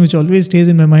scene which always stays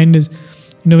in my mind is,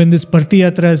 when this Parthi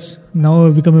Yatras now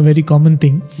have become a very common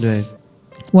thing. Right.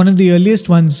 One of the earliest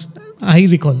ones I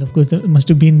recall, of course, there must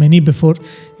have been many before,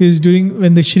 is during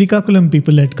when the Srikakulam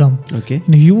people had come. Okay.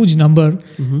 In a huge number.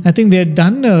 I think they had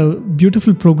done a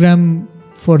beautiful program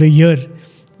for a year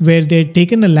where they had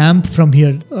taken a lamp from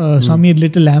here. Swami had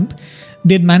lit a lamp.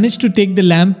 They had managed to take the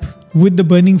lamp with the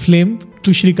burning flame to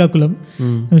Srikakulam,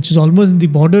 which is almost in the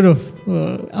border of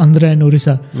Andhra and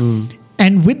Orissa.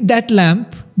 And with that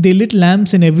lamp, they lit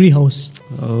lamps in every house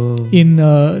in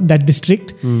that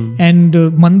district. And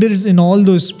mandirs in all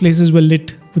those places were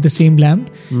lit with the same lamp.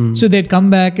 So they'd come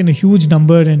back in a huge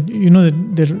number, and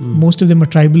most of them are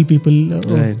tribal people of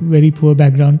very poor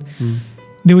background.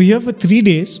 They were here for 3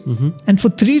 days, and for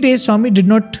 3 days Swami did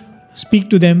not speak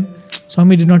to them.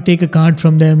 Swami did not take a card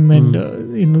from them, and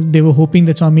they were hoping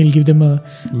that Swami will give them a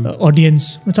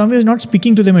audience. But Swami was not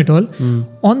speaking to them at all.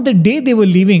 On the day they were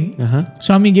leaving,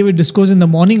 Swami gave a discourse in the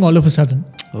morning all of a sudden.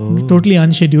 Totally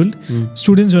unscheduled.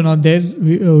 Students were not there.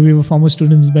 We were former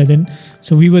students by then.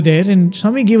 So we were there, and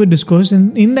Swami gave a discourse.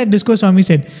 And in that discourse, Swami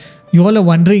said, you all are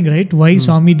wondering, right, why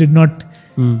Swami did not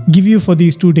give you for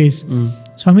these 2 days.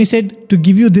 Swami said, to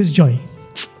give you this joy.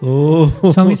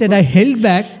 Swami said, I held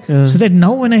back so that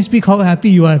now when I speak, how happy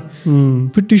you are.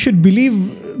 But you should believe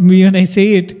me when I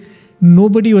say it,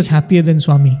 nobody was happier than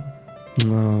Swami.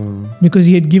 Because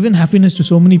he had given happiness to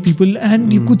so many people,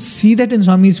 and you could see that in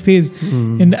Swami's face.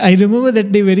 And I remember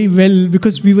that day very well,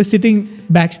 because we were sitting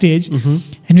backstage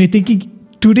and we were thinking,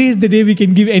 today is the day we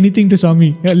can give anything to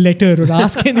Swami, a letter or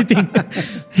ask anything.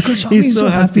 Because Swami is so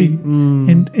happy.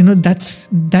 And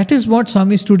that is what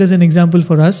Swami stood as an example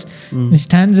for us. He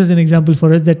stands as an example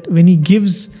for us, that when he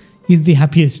gives, he's the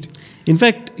happiest. In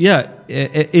fact,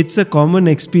 it's a common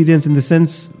experience in the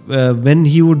sense when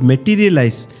he would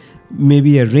materialize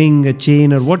maybe a ring, a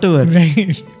chain or whatever,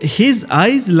 Right. his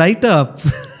eyes light up.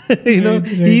 Right.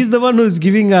 He's the one who's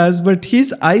giving us, but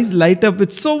his eyes light up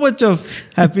with so much of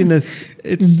happiness.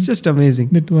 It's just amazing.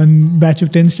 That one batch of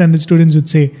 10th standard students would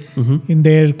say in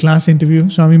their class interview,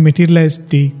 Swami materialized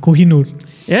the Kohinoor.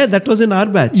 Yeah, that was in our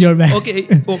batch. Your batch. Okay,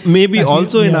 maybe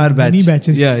also in our batch. Many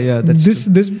batches. Yeah, that's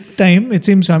this time, it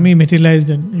seems Swami materialized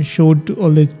and showed to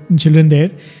all the children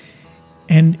there.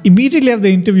 And immediately after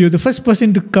the interview, the first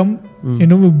person to come,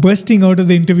 bursting out of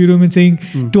the interview room and saying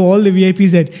to all the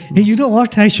VIPs that, hey, you know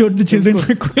what? I showed the children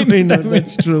my coin.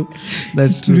 That's true.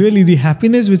 That's true. Really, the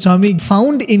happiness which Swami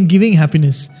found in giving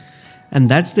happiness. And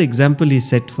that's the example he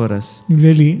set for us.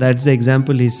 Really. That's the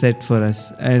example he set for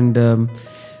us. And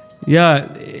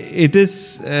it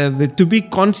is to be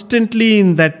constantly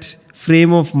in that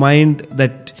frame of mind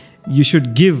that you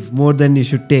should give more than you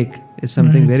should take is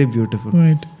something very beautiful.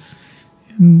 Right.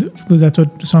 And of course, that's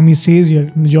what Swami says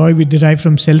here. The joy we derive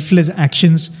from selfless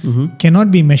actions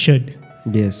cannot be measured.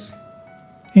 Yes.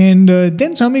 And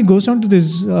then Swami goes on to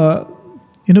this,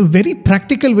 very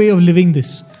practical way of living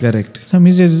this. Correct.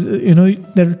 Swami says,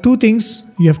 there are two things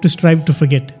you have to strive to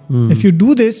forget. If you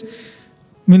do this,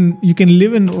 you can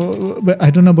live in, I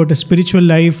don't know about a spiritual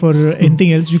life or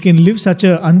anything else, you can live such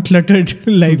an uncluttered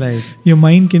life. Your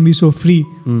mind can be so free.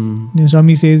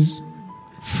 Swami says,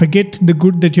 forget the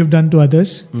good that you've done to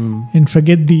others and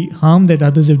forget the harm that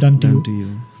others have done to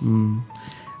you.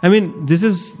 I mean, this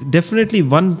is definitely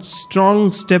one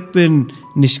strong step in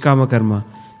Nishkama Karma.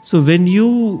 So when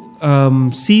you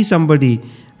see somebody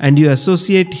and you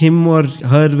associate him or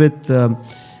her with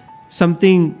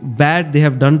something bad they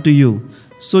have done to you,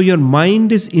 so your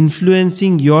mind is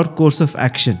influencing your course of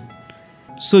action.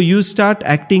 So you start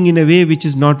acting in a way which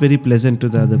is not very pleasant to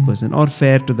the other person or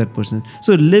fair to that person.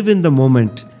 So live in the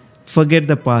moment. Forget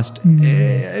the past.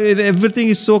 Everything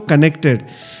is so connected.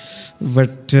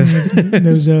 But there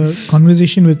was a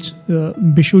conversation which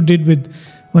Bishu did with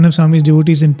one of Swami's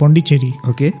devotees in Pondicherry.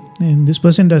 Okay. And this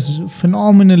person does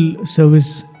phenomenal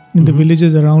service in the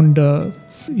villages around.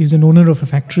 He's an owner of a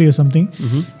factory or something.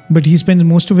 But he spends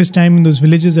most of his time in those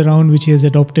villages around which he has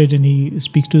adopted, and he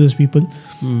speaks to those people.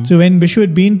 So when Bishu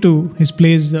had been to his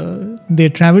place, they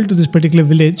traveled to this particular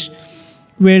village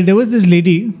where there was this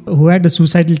lady who had a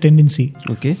suicidal tendency.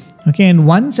 Okay. And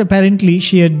once apparently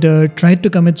she had tried to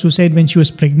commit suicide when she was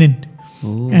pregnant.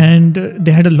 And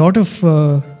they had a lot of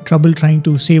trouble trying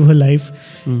to save her life.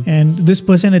 And this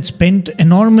person had spent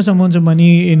enormous amounts of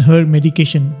money in her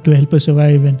medication to help her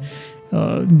survive, and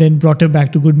then brought her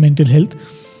back to good mental health.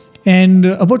 And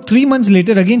about 3 months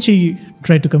later, again she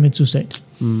tried to commit suicide.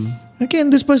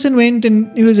 And this person went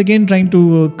and he was again trying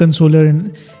to console her.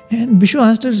 And Bishu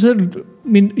asked her, sir,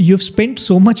 you've spent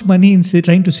so much money in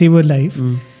trying to save her life.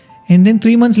 And then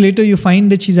 3 months later, you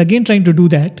find that she's again trying to do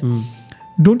that.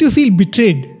 Don't you feel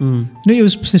betrayed? You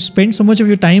spent so much of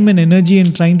your time and energy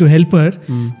in trying to help her.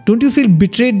 Don't you feel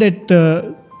betrayed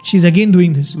that she's again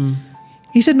doing this?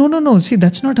 He said, no. See,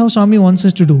 that's not how Swami wants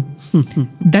us to do.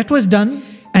 That was done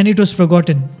and it was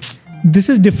forgotten. This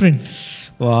is different.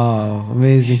 Wow,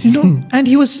 amazing. And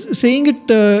he was saying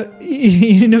it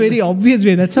in a very obvious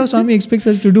way. That's how Swami expects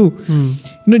us to do.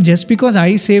 Just because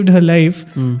I saved her life,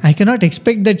 I cannot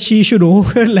expect that she should owe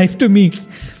her life to me.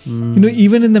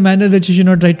 Even in the manner that she should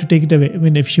not try to take it away.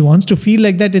 If she wants to feel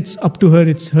like that, it's up to her.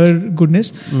 It's her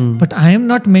goodness. But I am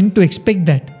not meant to expect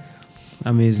that.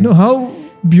 Amazing. How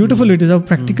beautiful it is, how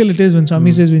practical it is when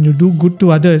Swami says when you do good to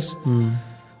others,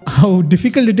 how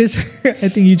difficult it is. I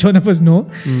think each one of us know.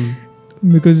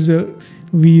 Because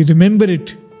we remember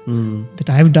it, that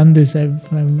I have done this, I've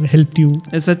helped you.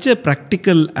 It's such a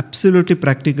practical, absolutely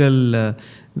practical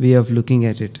way of looking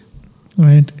at it.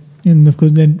 Right. And of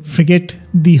course then forget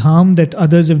the harm that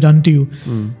others have done to you.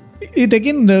 It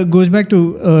again goes back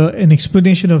to an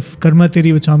explanation of karma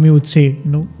theory, which Swami would say,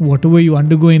 whatever you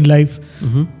undergo in life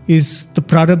is the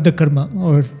prarabdha karma,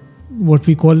 or what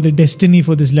we call the destiny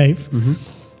for this life.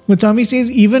 But Swami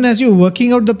says, even as you're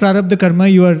working out the prarabdha karma,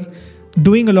 you are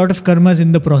doing a lot of karmas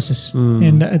in the process.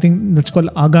 And I think that's called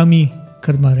agami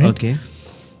karma, right? Okay.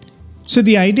 So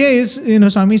the idea is,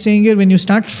 Swami is saying here, when you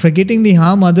start forgetting the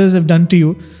harm others have done to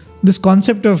you, this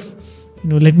concept of,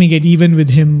 let me get even with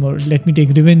him or let me take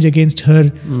revenge against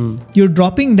her, you're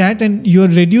dropping that and you're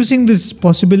reducing this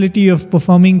possibility of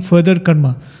performing further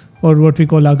karma, or what we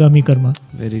call agami karma.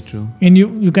 Very true. And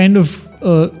you kind of,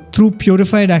 through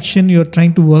purified action, you're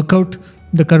trying to work out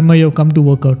the karma you've come to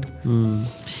work out.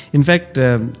 In fact,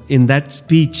 in that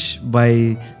speech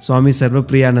by Swami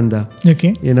Sarvapriyananda,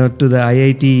 to the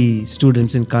IIT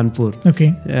students in Kanpur,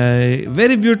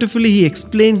 very beautifully he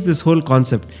explains this whole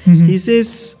concept. He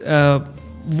says,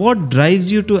 what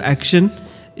drives you to action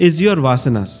is your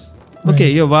vasanas.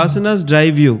 Your vasanas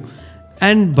drive you.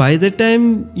 And by the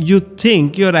time you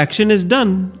think your action is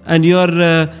done and you're,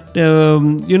 there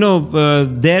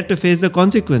to face the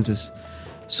consequences.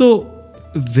 So,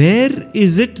 where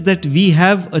is it that we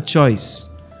have a choice?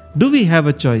 Do we have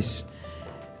a choice?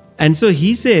 And so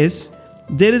he says,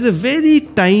 there is a very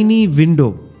tiny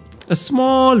window, a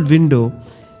small window,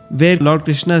 where Lord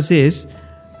Krishna says,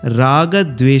 raga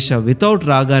dvesha, without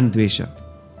raga and dvesha.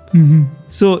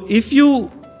 So if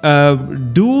you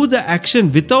do the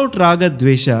action without raga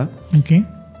dvesha,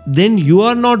 then you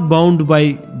are not bound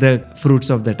by the fruits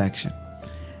of that action.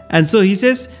 And so he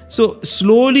says, so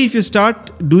slowly if you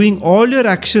start doing all your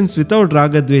actions without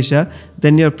raga dvesha,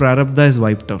 then your prarabdha is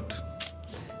wiped out.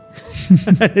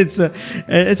 It's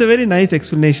a very nice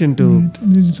explanation too.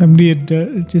 Somebody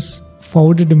had just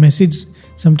forwarded a message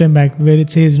sometime back where it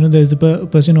says, there's a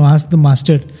person who asked the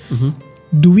master,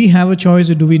 do we have a choice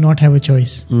or do we not have a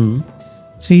choice?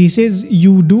 So he says,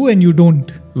 you do and you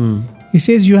don't. He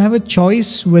says you have a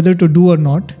choice whether to do or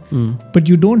not, but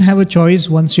you don't have a choice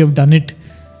once you have done it.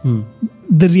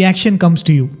 The reaction comes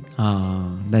to you.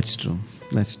 That's true.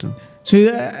 So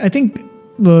I think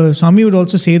Swami would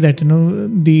also say that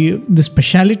the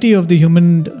speciality of the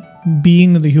human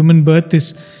being, the human birth,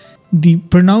 is the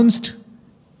pronounced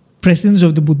presence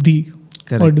of the buddhi.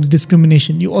 Correct. Or the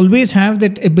discrimination. You always have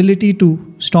that ability to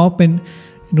stop and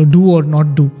do or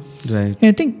not do. Right. And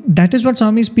I think that is what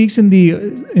Swami speaks in the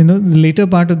the later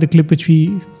part of the clip which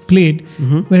we played,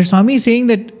 where Swami is saying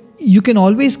that you can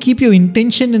always keep your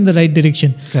intention in the right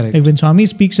direction. Correct. Like when Swami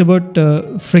speaks about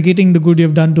forgetting the good you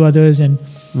have done to others, and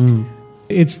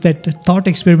it's that thought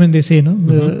experiment they say.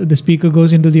 The speaker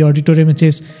goes into the auditorium and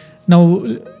says, "Now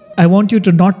I want you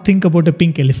to not think about a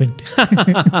pink elephant."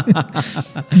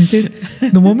 He says,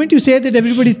 the moment you say that,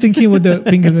 everybody's thinking about the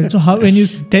pink elephant. So when you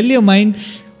tell your mind,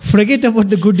 forget about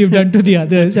the good you've done to the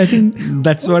others, I think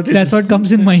that's what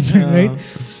comes in mind, right?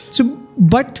 So,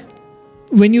 but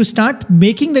when you start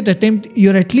making that attempt,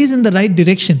 you're at least in the right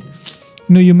direction.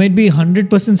 You might be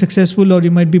 100% successful, or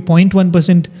you might be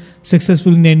 0.1%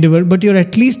 successful in the endeavor, but you're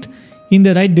at least in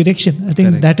the right direction. I think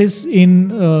Correct. That is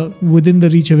within the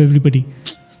reach of everybody.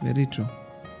 Very true.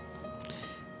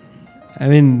 I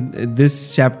mean,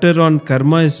 this chapter on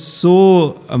karma is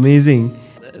so amazing.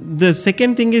 The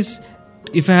second thing is,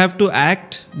 if I have to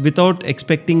act without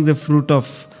expecting the fruit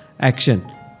of action,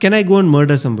 can I go and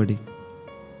murder somebody?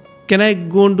 Can I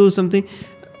go and do something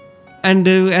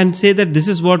and say that this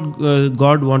is what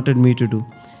God wanted me to do?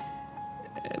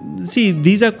 See,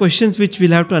 these are questions which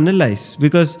we'll have to analyze,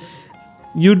 because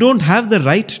you don't have the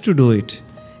right to do it.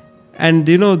 And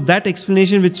that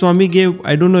explanation which Swami gave,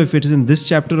 I don't know if it is in this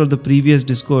chapter or the previous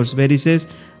discourse, where he says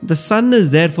the sun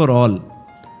is there for all,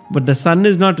 but the sun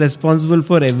is not responsible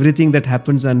for everything that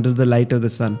happens under the light of the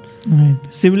sun. Right.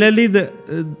 Similarly, the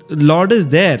Lord is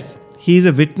there. He is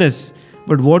a witness.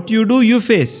 But what you do, you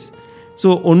face.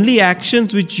 So only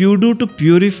actions which you do to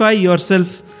purify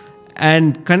yourself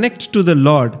and connect to the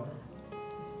Lord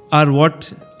are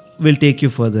what will take you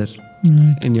further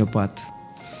in your path.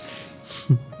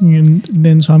 And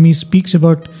then Swami speaks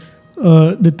about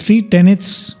the three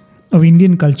tenets of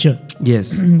Indian culture.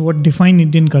 Yes. What define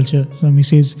Indian culture? Swami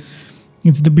says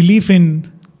it's the belief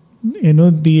in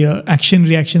the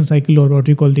action-reaction cycle, or what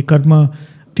we call the karma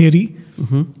theory,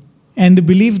 and the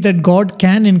belief that God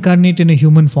can incarnate in a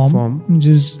human form. Which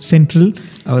is central.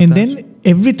 Avatar. And then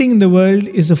everything in the world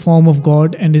is a form of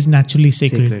God and is naturally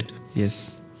sacred.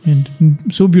 Yes. And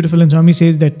so beautiful. And Swami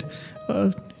says that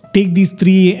take these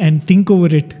three and think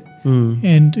over it,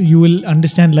 and you will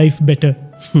understand life better.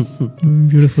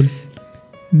 Beautiful.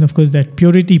 And of course, that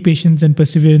purity, patience, and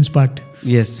perseverance part.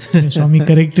 Yes. Swami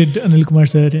corrected Anil Kumar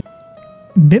sir.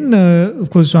 Then, of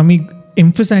course, Swami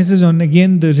emphasizes on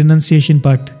again the renunciation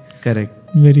part. Correct.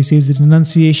 Where he says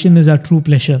renunciation is our true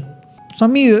pleasure.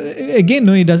 Swami, again,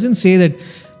 he doesn't say that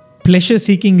pleasure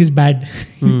seeking is bad.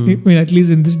 I mean, at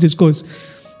least in this discourse.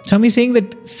 Swami is saying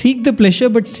that seek the pleasure,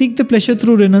 but seek the pleasure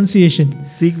through renunciation.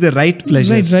 Seek the right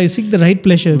pleasure. Right. Seek the right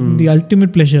pleasure, the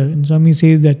ultimate pleasure. And Swami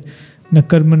says that na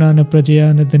karmana, na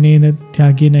prajaya, na dhane, na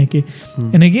tyage, na ke.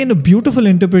 And again, a beautiful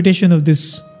interpretation of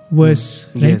this verse.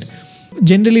 Right? Yes.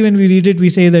 Generally, when we read it, we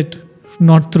say that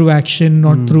not through action,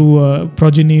 not through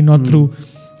progeny, not through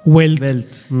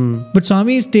wealth. But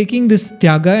Swami is taking this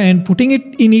tyaga and putting it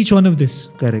in each one of this.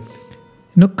 Correct.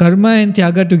 Karma and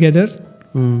tyaga together.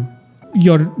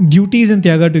 Your duties and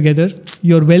tyaga together,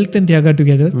 your wealth and tyaga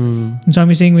together. And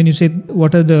Swami is saying, when you say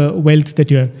what are the wealth that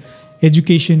you have,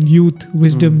 education, youth,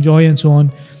 wisdom, joy, and so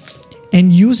on,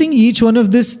 and using each one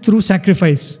of this through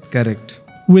sacrifice, correct,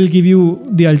 will give you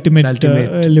the ultimate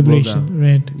liberation.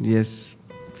 Right? Yes.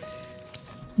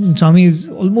 And Swami is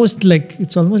almost like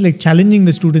challenging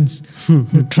the students.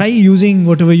 Try using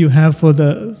whatever you have for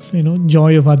the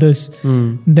joy of others.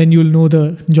 Then you'll know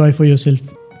the joy for yourself.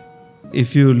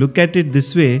 If you look at it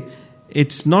this way,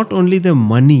 it's not only the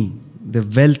money, the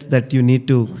wealth that you need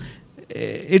to,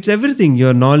 it's everything,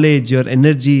 your knowledge, your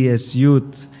energy as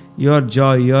youth, your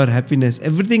joy, your happiness,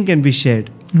 everything can be shared.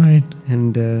 Right.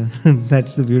 And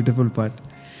that's the beautiful part.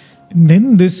 And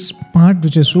then this part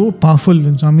which is so powerful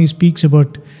when Swami speaks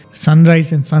about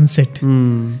sunrise and sunset.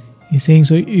 He's saying,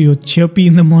 so you're chirpy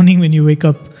in the morning when you wake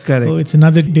up. Correct. Oh, it's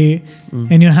another day.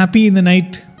 And you're happy in the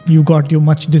night. You got your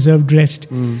much deserved rest.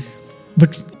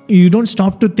 But you don't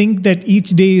stop to think that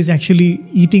each day is actually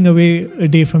eating away a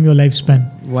day from your lifespan.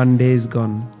 One day is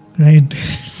gone. Right.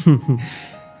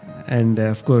 And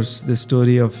of course, the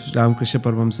story of Ramakrishna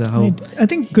Paramahamsa, how... Right. I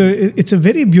think it's a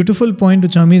very beautiful point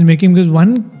which Swami is making, because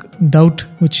one doubt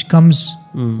which comes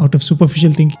out of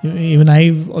superficial thinking, even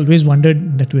I've always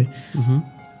wondered that way.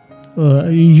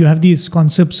 You have these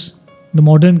concepts, the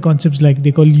modern concepts, like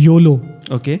they call YOLO.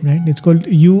 Okay. Right? It's called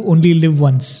you only live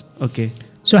once. Okay.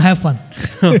 So have fun.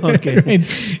 Okay. Right?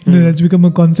 That's become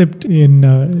a concept in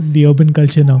the urban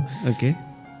culture now. Okay.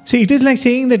 So it is like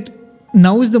saying that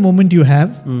now is the moment you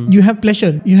have. You have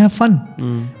pleasure. You have fun.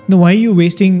 Now, why are you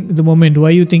wasting the moment? Why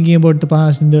are you thinking about the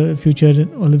past and the future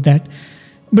and all of that?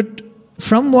 But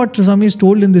from what Swami is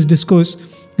told in this discourse,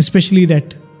 especially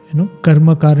that,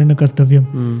 karma karana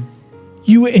kartavyam,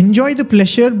 you enjoy the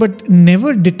pleasure but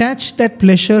never detach that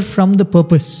pleasure from the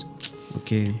purpose.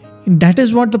 Okay. And that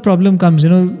is what the problem comes.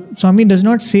 Swami does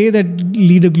not say that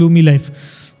lead a gloomy life.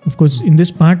 Of course, in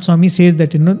this part, Swami says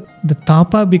that, the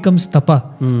tapa becomes tapa.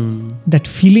 That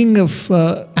feeling of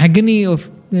agony of,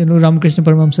 Ramakrishna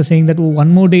Paramahamsa saying that,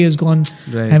 one more day is gone,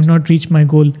 Right. I have not reached my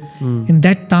goal. And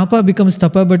that tapa becomes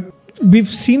tapa. But we've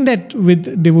seen that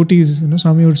with devotees.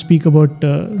 Swami would speak about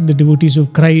the devotees who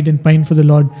have cried and pined for the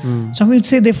Lord. Swami would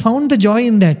say they found the joy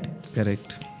in that.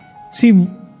 Correct. See,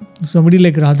 somebody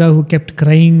like Radha who kept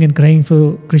crying and crying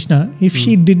for Krishna, if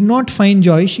she did not find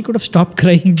joy, she could have stopped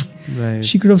crying. Right.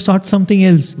 She could have sought something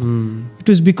else. It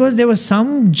was because there was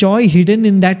some joy hidden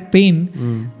in that pain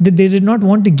that they did not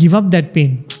want to give up that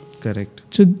pain. Correct.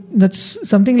 So that's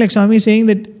something like Swami saying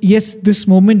that, yes, this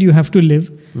moment you have to live.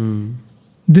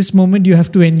 This moment you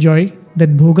have to enjoy. That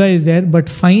bhoga is there, but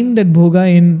find that bhoga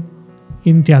in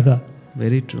tyaga.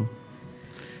 Very true.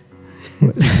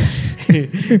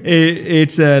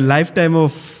 It's a lifetime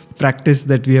of practice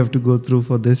that we have to go through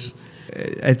for this.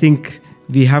 I think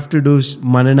we have to do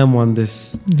mananam on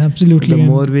this. Absolutely. The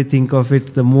more we think of it,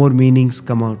 the more meanings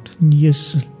come out.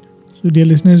 Yes. So dear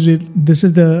listeners, this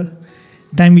is the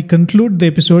time we conclude the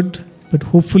episode. But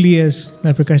hopefully, as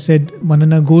Prakash said,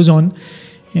 Manana goes on.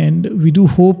 And we do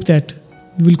hope that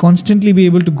we will constantly be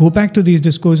able to go back to these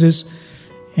discourses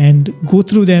and go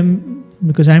through them,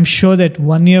 because I'm sure that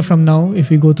 1 year from now, if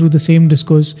we go through the same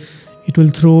discourse, it will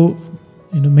throw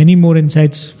many more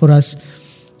insights for us.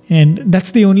 And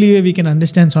that's the only way we can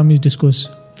understand Swami's discourse.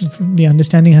 The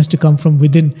understanding has to come from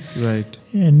within. Right.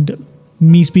 And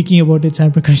me speaking about it, Sai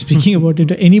Prakash speaking about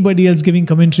it, or anybody else giving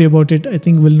commentary about it, I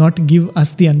think will not give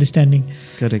us the understanding.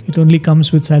 Correct. It only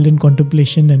comes with silent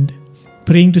contemplation and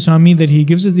praying to Swami that he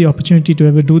gives us the opportunity to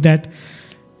ever do that.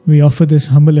 We offer this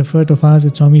humble effort of ours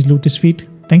at Swami's lotus feet.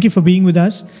 Thank you for being with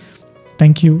us.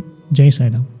 Thank you. Jai Sai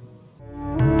Ram.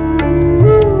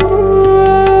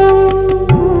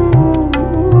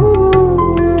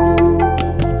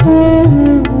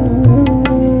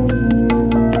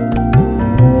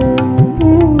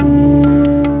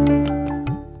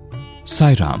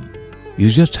 Sai Ram. You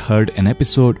just heard an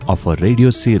episode of our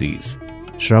radio series,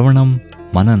 Shravanam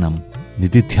Mananam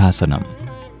Nidhidhyasanam.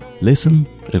 Listen,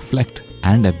 reflect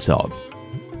and absorb.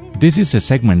 This is a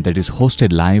segment that is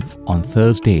hosted live on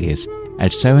Thursdays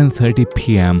at 7:30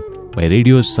 p.m. by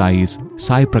Radio Sai's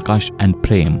Sai Prakash and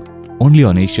Prem, only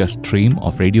on Asia's stream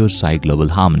of Radio Sai Global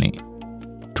Harmony.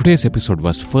 Today's episode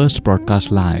was first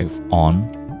broadcast live on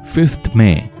 5th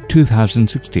May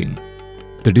 2016.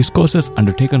 The discourses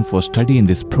undertaken for study in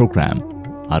this program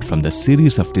are from the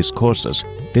series of discourses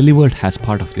delivered as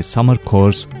part of the summer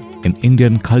course in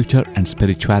Indian Culture and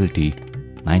Spirituality,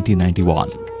 1991.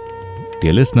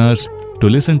 Dear listeners, to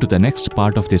listen to the next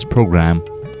part of this program,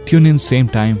 tune in same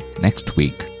time next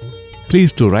week.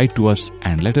 Please do write to us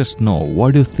and let us know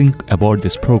what you think about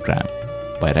this program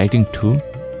by writing to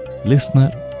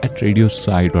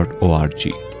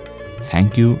listener@radiosai.org.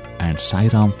 Thank you and Sai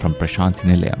Ram from Prashanthi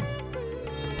Nilayam.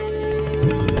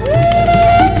 Mm-hmm.